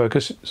the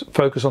autofocus,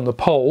 focus on the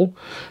pole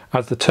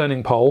as the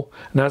turning pole,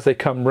 and as they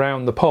come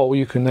round the pole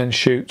you can then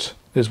shoot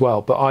as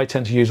well. But I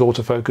tend to use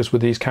autofocus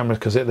with these cameras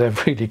because they're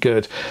really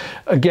good.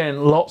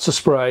 Again, lots of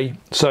spray,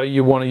 so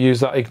you want to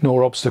use that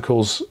ignore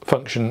obstacles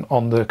function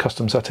on the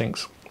custom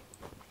settings.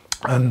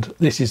 And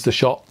this is the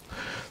shot.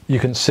 You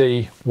can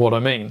see what I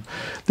mean.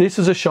 This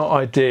is a shot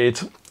I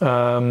did it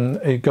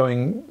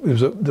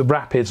was at the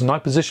rapids, and I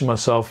positioned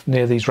myself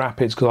near these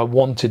rapids because I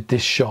wanted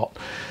this shot.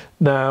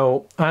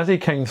 Now as he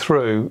came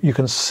through, you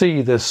can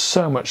see there's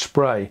so much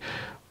spray.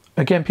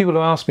 Again, people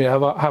have asked me,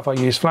 have I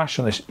used flash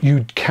on this?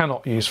 You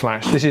cannot use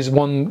flash. This is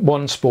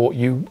one sport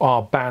you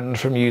are banned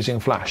from using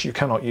flash. You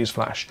cannot use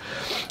flash.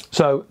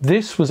 So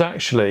this was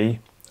actually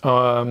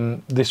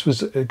this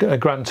was a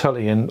Grand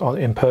Tully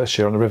in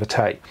Perthshire on the River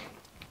Tay,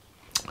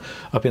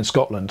 up in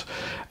Scotland,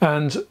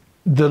 and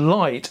the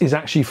light is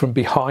actually from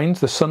behind.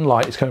 The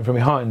sunlight is coming from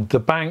behind. The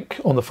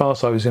bank on the far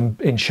side is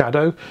in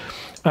shadow,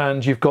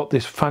 and you've got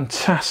this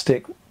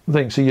fantastic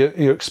thing. So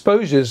your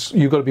exposures,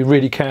 you've got to be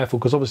really careful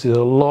because obviously there's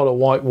a lot of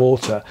white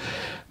water.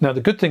 Now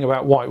the good thing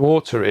about white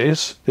water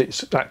is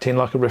it's acting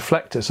like a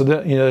reflector, so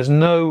that there's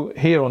no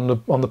here on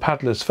the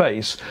paddler's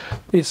face.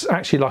 It's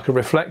actually like a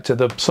reflector.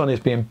 The sun is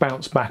being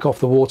bounced back off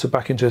the water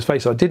back into his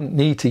face. So I didn't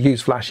need to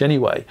use flash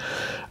anyway,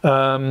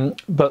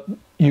 but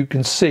you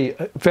can see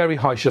a very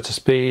high shutter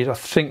speed. I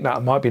think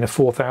that might be in a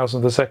 4,000th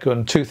of a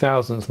second,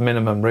 2,000th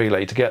minimum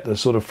really, to get the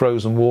sort of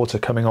frozen water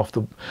coming off,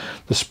 the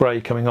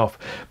spray coming off.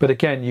 But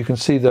again, you can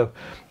see the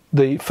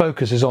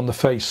focus is on the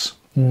face,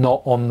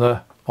 not on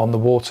the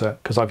water,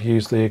 because I've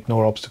used the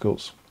ignore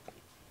obstacles.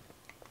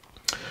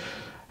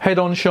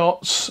 Head-on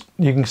shots,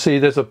 you can see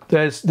there's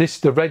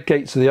the red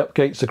gates are the up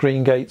gates, the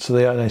green gates are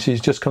the, so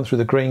he's just come through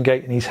the green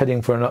gate and he's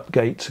heading for an up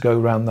gate to go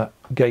around that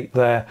gate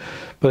there.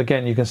 But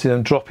again, you can see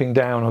them dropping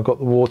down. I've got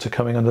the water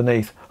coming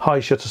underneath,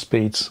 high shutter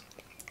speeds,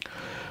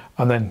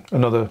 and then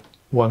another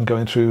one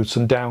going through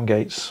some down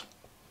gates.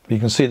 You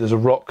can see there's a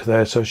rock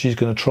there, so she's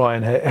going to try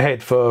and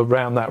head for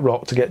around that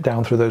rock to get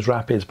down through those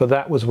rapids. But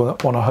that was on a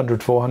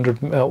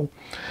 100-400mm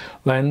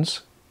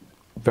lens.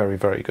 Very,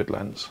 very good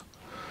lens.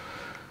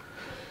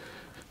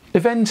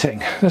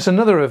 Eventing, that's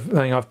another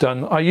thing I've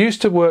done. I used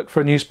to work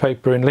for a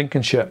newspaper in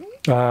Lincolnshire,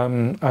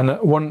 and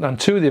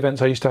two of the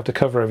events I used to have to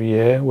cover every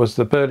year was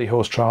the Burley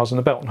Horse Trials and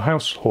the Belton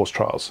House Horse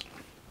Trials.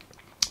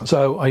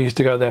 So I used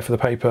to go there for the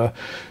paper,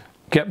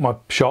 get my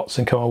shots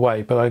and come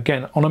away. But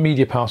again, on a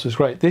media pass was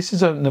great. This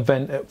is an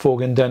event at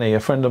Forgandenny. A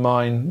friend of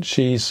mine,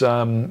 she's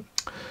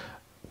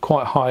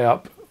quite high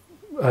up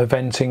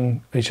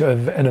eventing,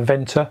 an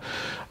eventer,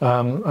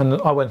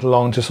 and I went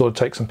along to sort of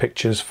take some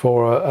pictures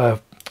for her,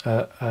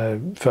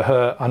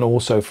 and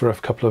also for a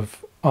couple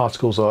of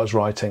articles I was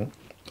writing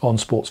on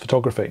sports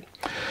photography.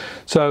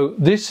 So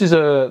this is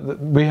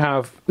eventing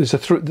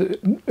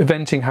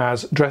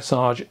has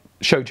dressage,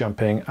 show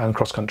jumping and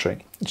cross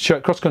country.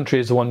 Cross country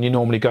is the one you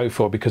normally go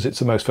for because it's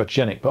the most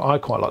photogenic, but I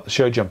quite like the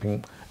show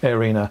jumping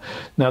arena.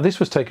 Now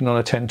this was taken on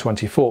a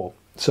 10-24.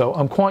 So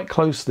I'm quite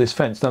close to this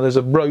fence. Now there's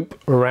a rope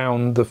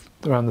around the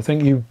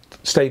thing. You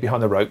stay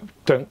behind the rope,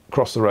 don't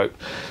cross the rope.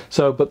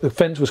 So, but the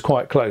fence was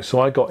quite close.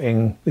 So I got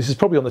in, this is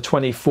probably on the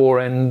 24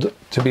 end,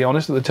 to be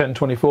honest, at the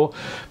 10-24.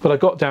 But I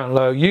got down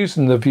low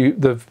using the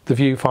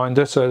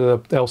viewfinder, so the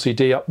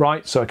LCD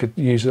upright, so I could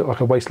use it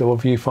like a waist level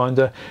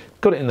viewfinder.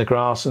 Got it in the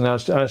grass, and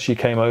as she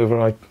came over,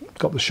 I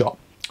got the shot.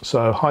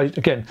 So high,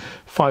 again,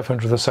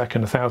 500th of a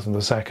second, 1,000th of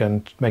a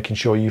second, making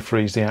sure you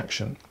freeze the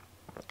action.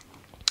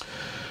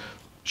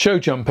 Show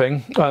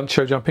jumping,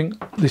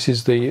 this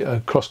is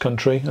the cross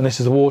country, and this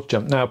is the water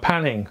jump. Now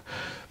panning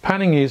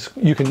is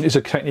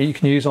a technique you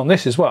can use on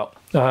this as well,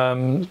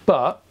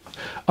 but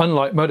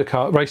unlike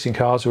racing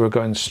cars who are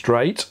going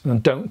straight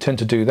and don't tend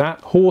to do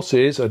that,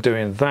 horses are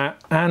doing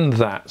that and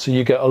that, so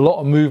you get a lot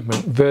of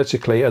movement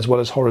vertically as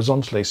well as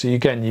horizontally. So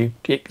again,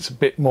 it's a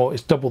bit more,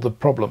 it's double the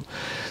problem.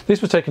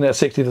 This was taken at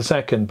 60th of a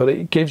second, but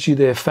it gives you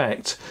the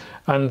effect,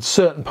 and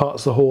certain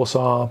parts of the horse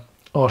are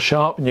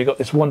sharp, and you've got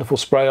this wonderful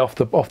spray off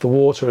the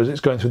water as it's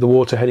going through the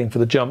water heading for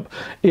the jump.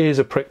 Ears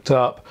are pricked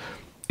up.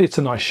 It's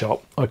a nice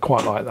shot. I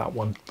quite like that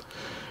one.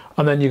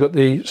 And then you've got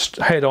the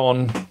head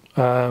on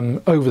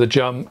over the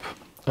jump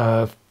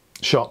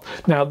shot.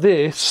 Now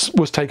this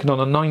was taken on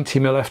a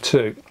 90mm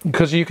f2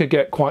 because you could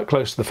get quite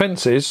close to the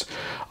fences.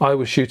 I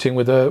was shooting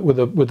with the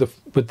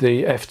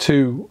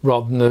f2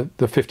 rather than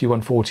the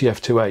 5140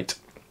 f2.8.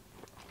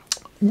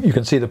 you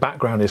can see the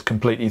background is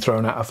completely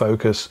thrown out of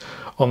focus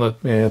on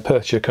the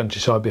Perthshire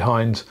countryside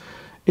behind.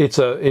 It's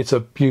a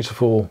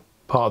beautiful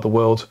part of the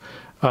world,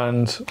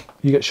 and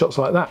you get shots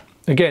like that.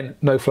 Again,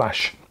 no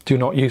flash. Do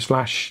not use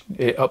flash.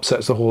 It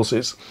upsets the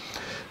horses.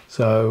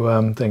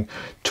 So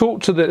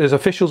there's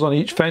officials on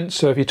each fence,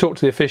 so if you talk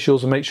to the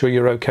officials and make sure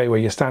you're okay where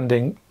you're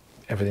standing,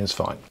 everything's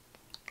fine.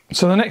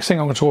 So the next thing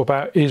I'm going to talk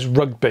about is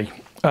rugby.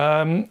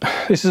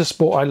 This is a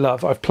sport I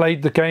love. I've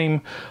played the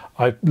game.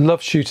 I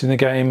love shooting the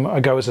game. I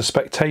go as a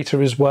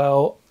spectator as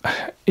well.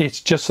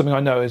 It's just something I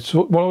know. It's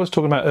what I was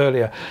talking about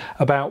earlier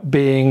about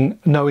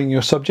knowing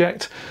your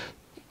subject.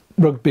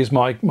 Rugby is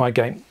my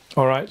game.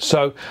 All right.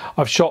 So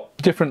I've shot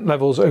different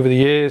levels over the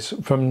years,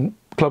 from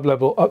club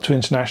level up to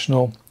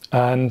international,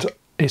 and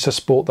it's a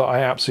sport that I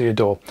absolutely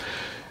adore.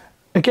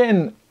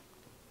 Again,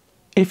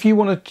 if you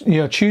want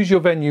to choose your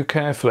venue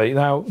carefully.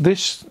 Now,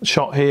 this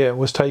shot here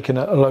was taken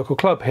at a local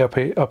club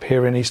up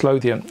here in East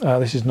Lothian.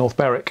 This is North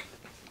Berwick,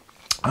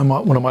 and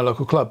one of my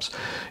local clubs.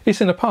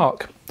 It's in a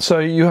park, so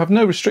you have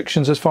no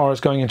restrictions as far as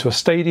going into a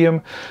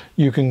stadium.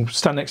 You can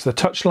stand next to the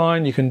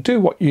touchline. You can do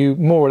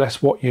more or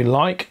less what you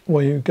like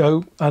where you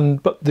go,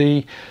 but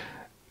the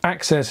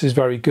access is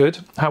very good.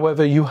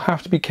 However, you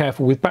have to be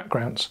careful with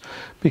backgrounds,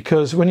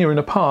 because when you're in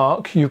a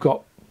park, you've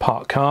got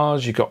parked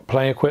cars, you've got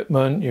play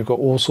equipment, you've got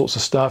all sorts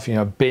of stuff,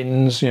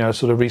 bins,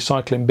 sort of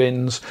recycling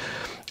bins.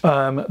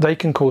 They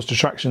can cause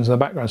distractions in the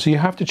background, so you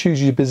have to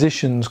choose your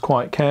positions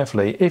quite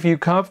carefully. If you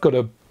have got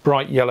a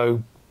bright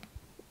yellow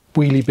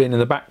wheelie bin in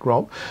the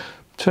backdrop,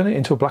 turn it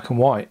into a black and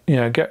white.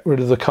 Get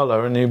rid of the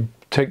colour, and you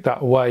take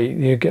that away.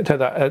 You take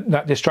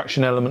that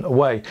distraction element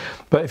away.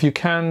 But if you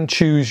can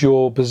choose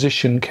your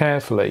position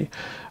carefully,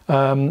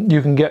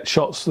 you can get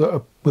shots that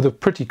are with a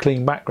pretty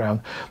clean background.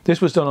 This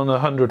was done on a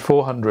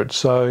 100-400,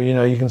 so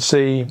you can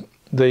see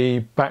the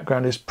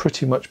background is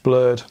pretty much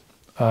blurred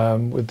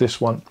with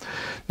this one.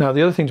 Now,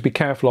 the other thing to be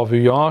careful of,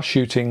 if you are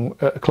shooting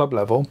at a club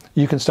level,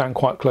 you can stand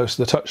quite close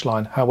to the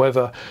touchline.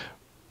 However,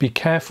 be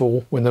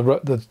careful when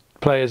the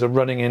players are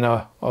running in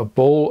a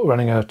ball,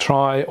 running a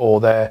try,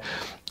 or they're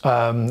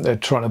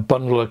trying to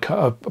bundle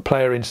a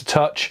player into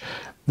touch.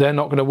 They're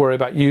not going to worry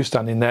about you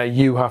standing there.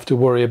 You have to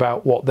worry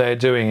about what they're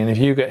doing, and if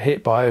you get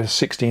hit by a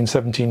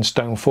 16-17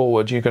 stone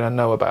forward, you're going to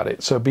know about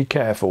it. So be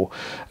careful.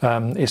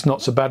 It's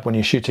not so bad when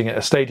you're shooting at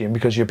a stadium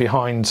because you're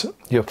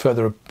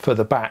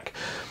further back.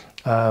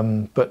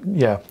 But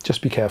yeah,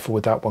 just be careful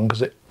with that one,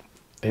 because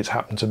it's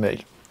happened to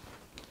me.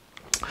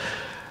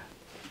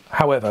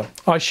 However,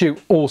 I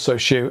also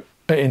shoot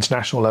at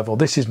international level.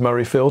 This is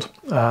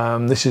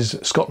Murrayfield. This is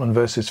Scotland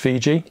versus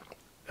Fiji.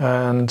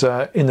 And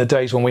in the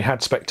days when we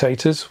had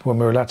spectators, when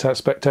we were allowed to have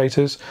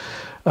spectators,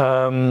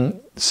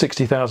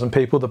 60,000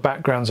 people, the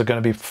backgrounds are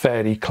going to be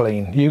fairly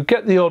clean. You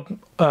get the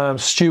odd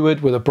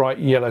steward with a bright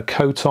yellow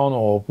coat on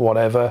or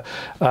whatever,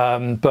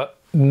 but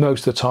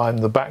most of the time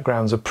the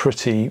backgrounds are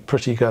pretty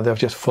good. They're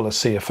just full of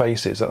sea of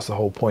faces. That's the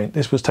whole point.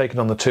 This was taken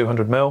on the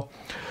 200mm.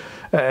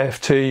 At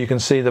f2, you can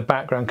see the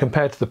background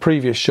compared to the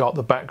previous shot.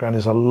 The background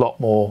is a lot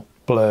more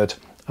blurred.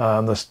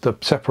 The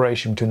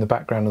separation between the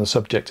background and the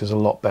subject is a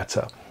lot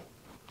better.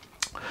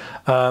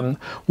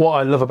 What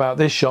I love about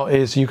this shot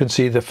is you can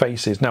see the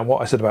faces. Now,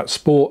 what I said about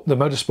the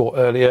motorsport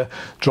earlier,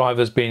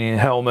 drivers being in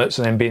helmets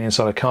and then being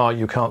inside a car,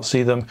 you can't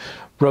see them.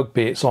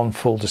 Rugby, it's on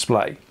full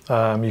display.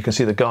 You can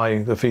see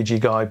the Fiji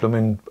guy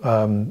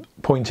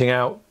pointing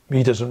out.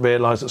 He doesn't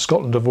realise that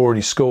Scotland have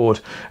already scored,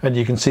 and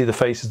you can see the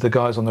faces of the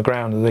guys on the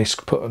ground, and they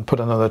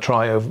put another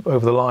try over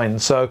the line.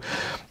 So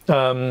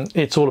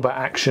it's all about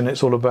action.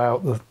 It's all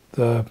about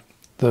the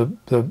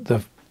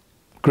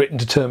grit and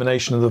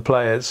determination of the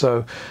players.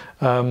 So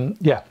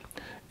yeah,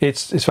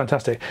 it's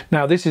fantastic.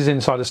 Now, this is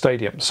inside a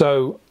stadium,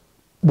 so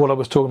what I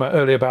was talking about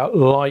earlier about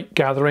light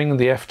gathering,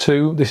 the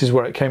f2, this is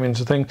where it came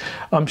into thing.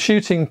 I'm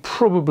shooting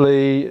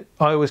I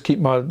always keep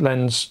my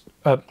lens,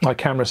 my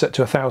camera set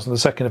to 1,000 a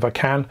second if I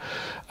can.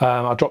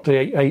 I dropped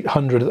the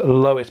 800 at the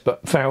lowest,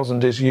 but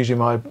 1,000 is usually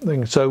my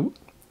thing. So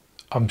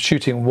I'm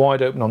shooting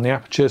wide open on the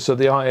aperture. So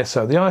the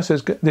ISO,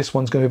 this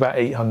one's going to be about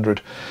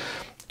 800.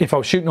 If I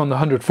was shooting on the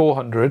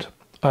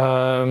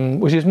 100-400,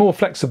 which is more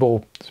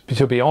flexible,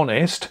 to be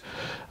honest,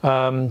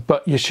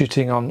 but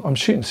I'm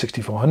shooting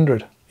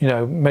 6400.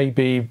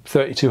 Maybe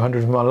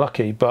 3200 if I'm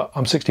lucky, but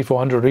I'm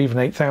 6400 or even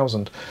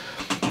 8000.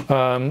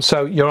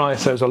 So your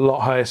ISO is a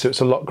lot higher, so it's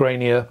a lot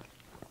grainier.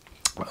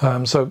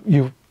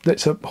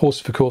 It's a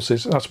horse for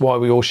courses. That's why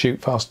we all shoot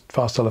fast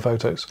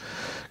telephotos,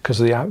 because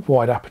of the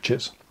wide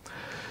apertures.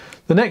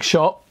 The next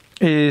shot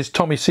is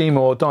Tommy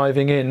Seymour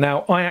diving in.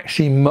 Now, I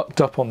actually mucked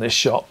up on this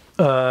shot.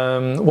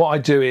 What I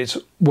do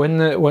is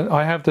when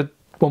I have the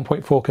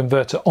 1.4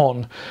 converter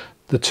on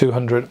the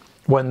 200,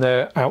 when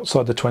they're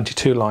outside the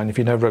 22 line, if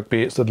you know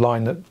rugby, it's the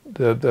line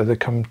that they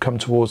come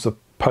towards the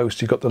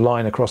post. You've got the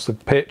line across the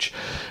pitch,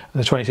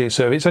 and the 22.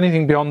 So if it's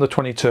anything beyond the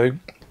 22,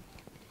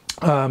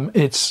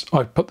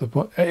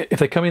 if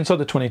they come inside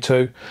the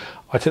 22,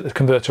 I take the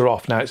converter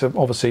off. Now, it's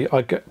obviously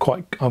I get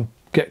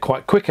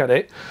quite quick at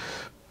it,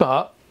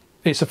 but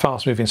it's a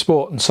fast moving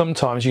sport, and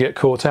sometimes you get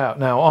caught out.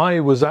 Now, I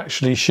was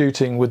actually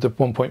shooting with the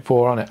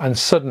 1.4 on it, and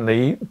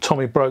suddenly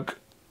Tommy broke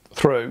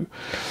through.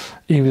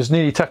 He was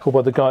nearly tackled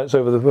by the guy that's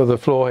over the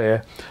floor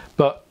here,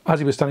 but as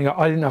he was standing up,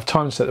 I didn't have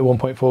time to set the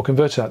 1.4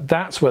 converter out.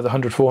 That's where the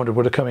 100-400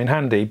 would have come in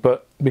handy,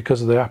 but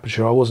because of the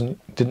aperture, I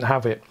didn't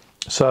have it.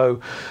 So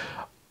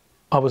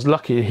I was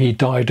lucky he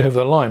dived over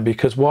the line,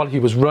 because while he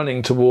was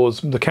running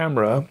towards the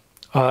camera,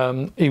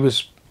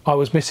 I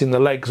was missing the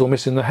legs or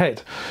missing the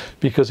head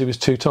because he was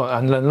too tight,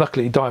 and then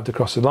luckily he dived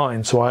across the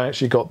line, so I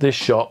actually got this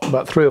shot,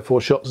 about 3 or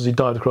 4 shots as he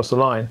dived across the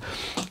line,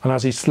 and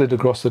as he slid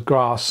across the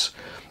grass,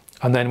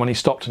 and then when he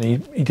stopped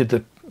and he did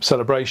the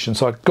celebration.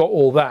 So I got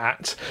all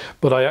that,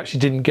 but I actually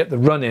didn't get the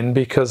run in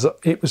because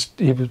it was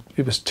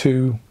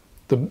too,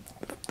 the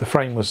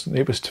frame was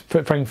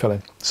frame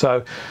filling.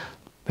 So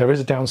there is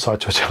a downside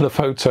to a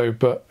telephoto,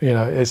 but you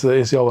know, it's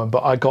the old one.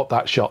 But I got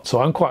that shot,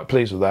 so I'm quite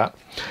pleased with that.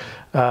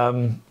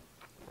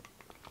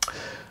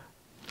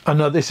 I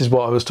know this is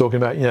what I was talking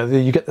about. You know,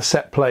 you get the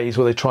set plays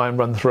where they try and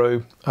run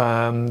through.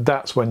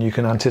 That's when you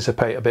can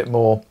anticipate a bit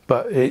more.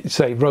 But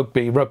say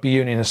rugby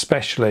union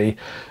especially,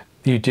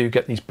 you do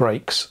get these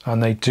breaks,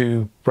 and they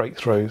do break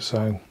through.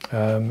 So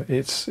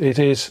it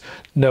is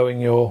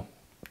knowing your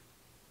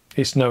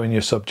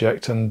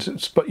subject,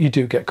 but you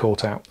do get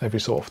caught out every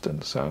so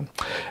often. So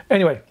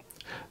anyway,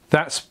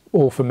 that's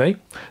all from me.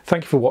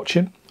 Thank you for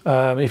watching.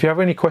 If you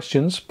have any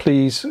questions,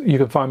 please, you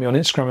can find me on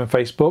Instagram and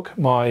Facebook.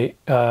 My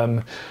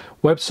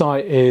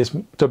website is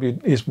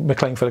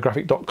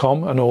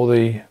MacLeanPhotographic.com, and all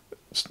the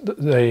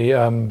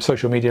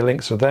social media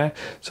links are there.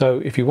 So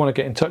if you want to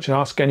get in touch and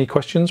ask any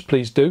questions,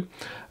 please do.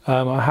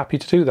 I'm happy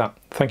to do that.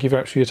 Thank you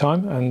very much for your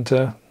time,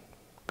 and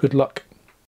good luck.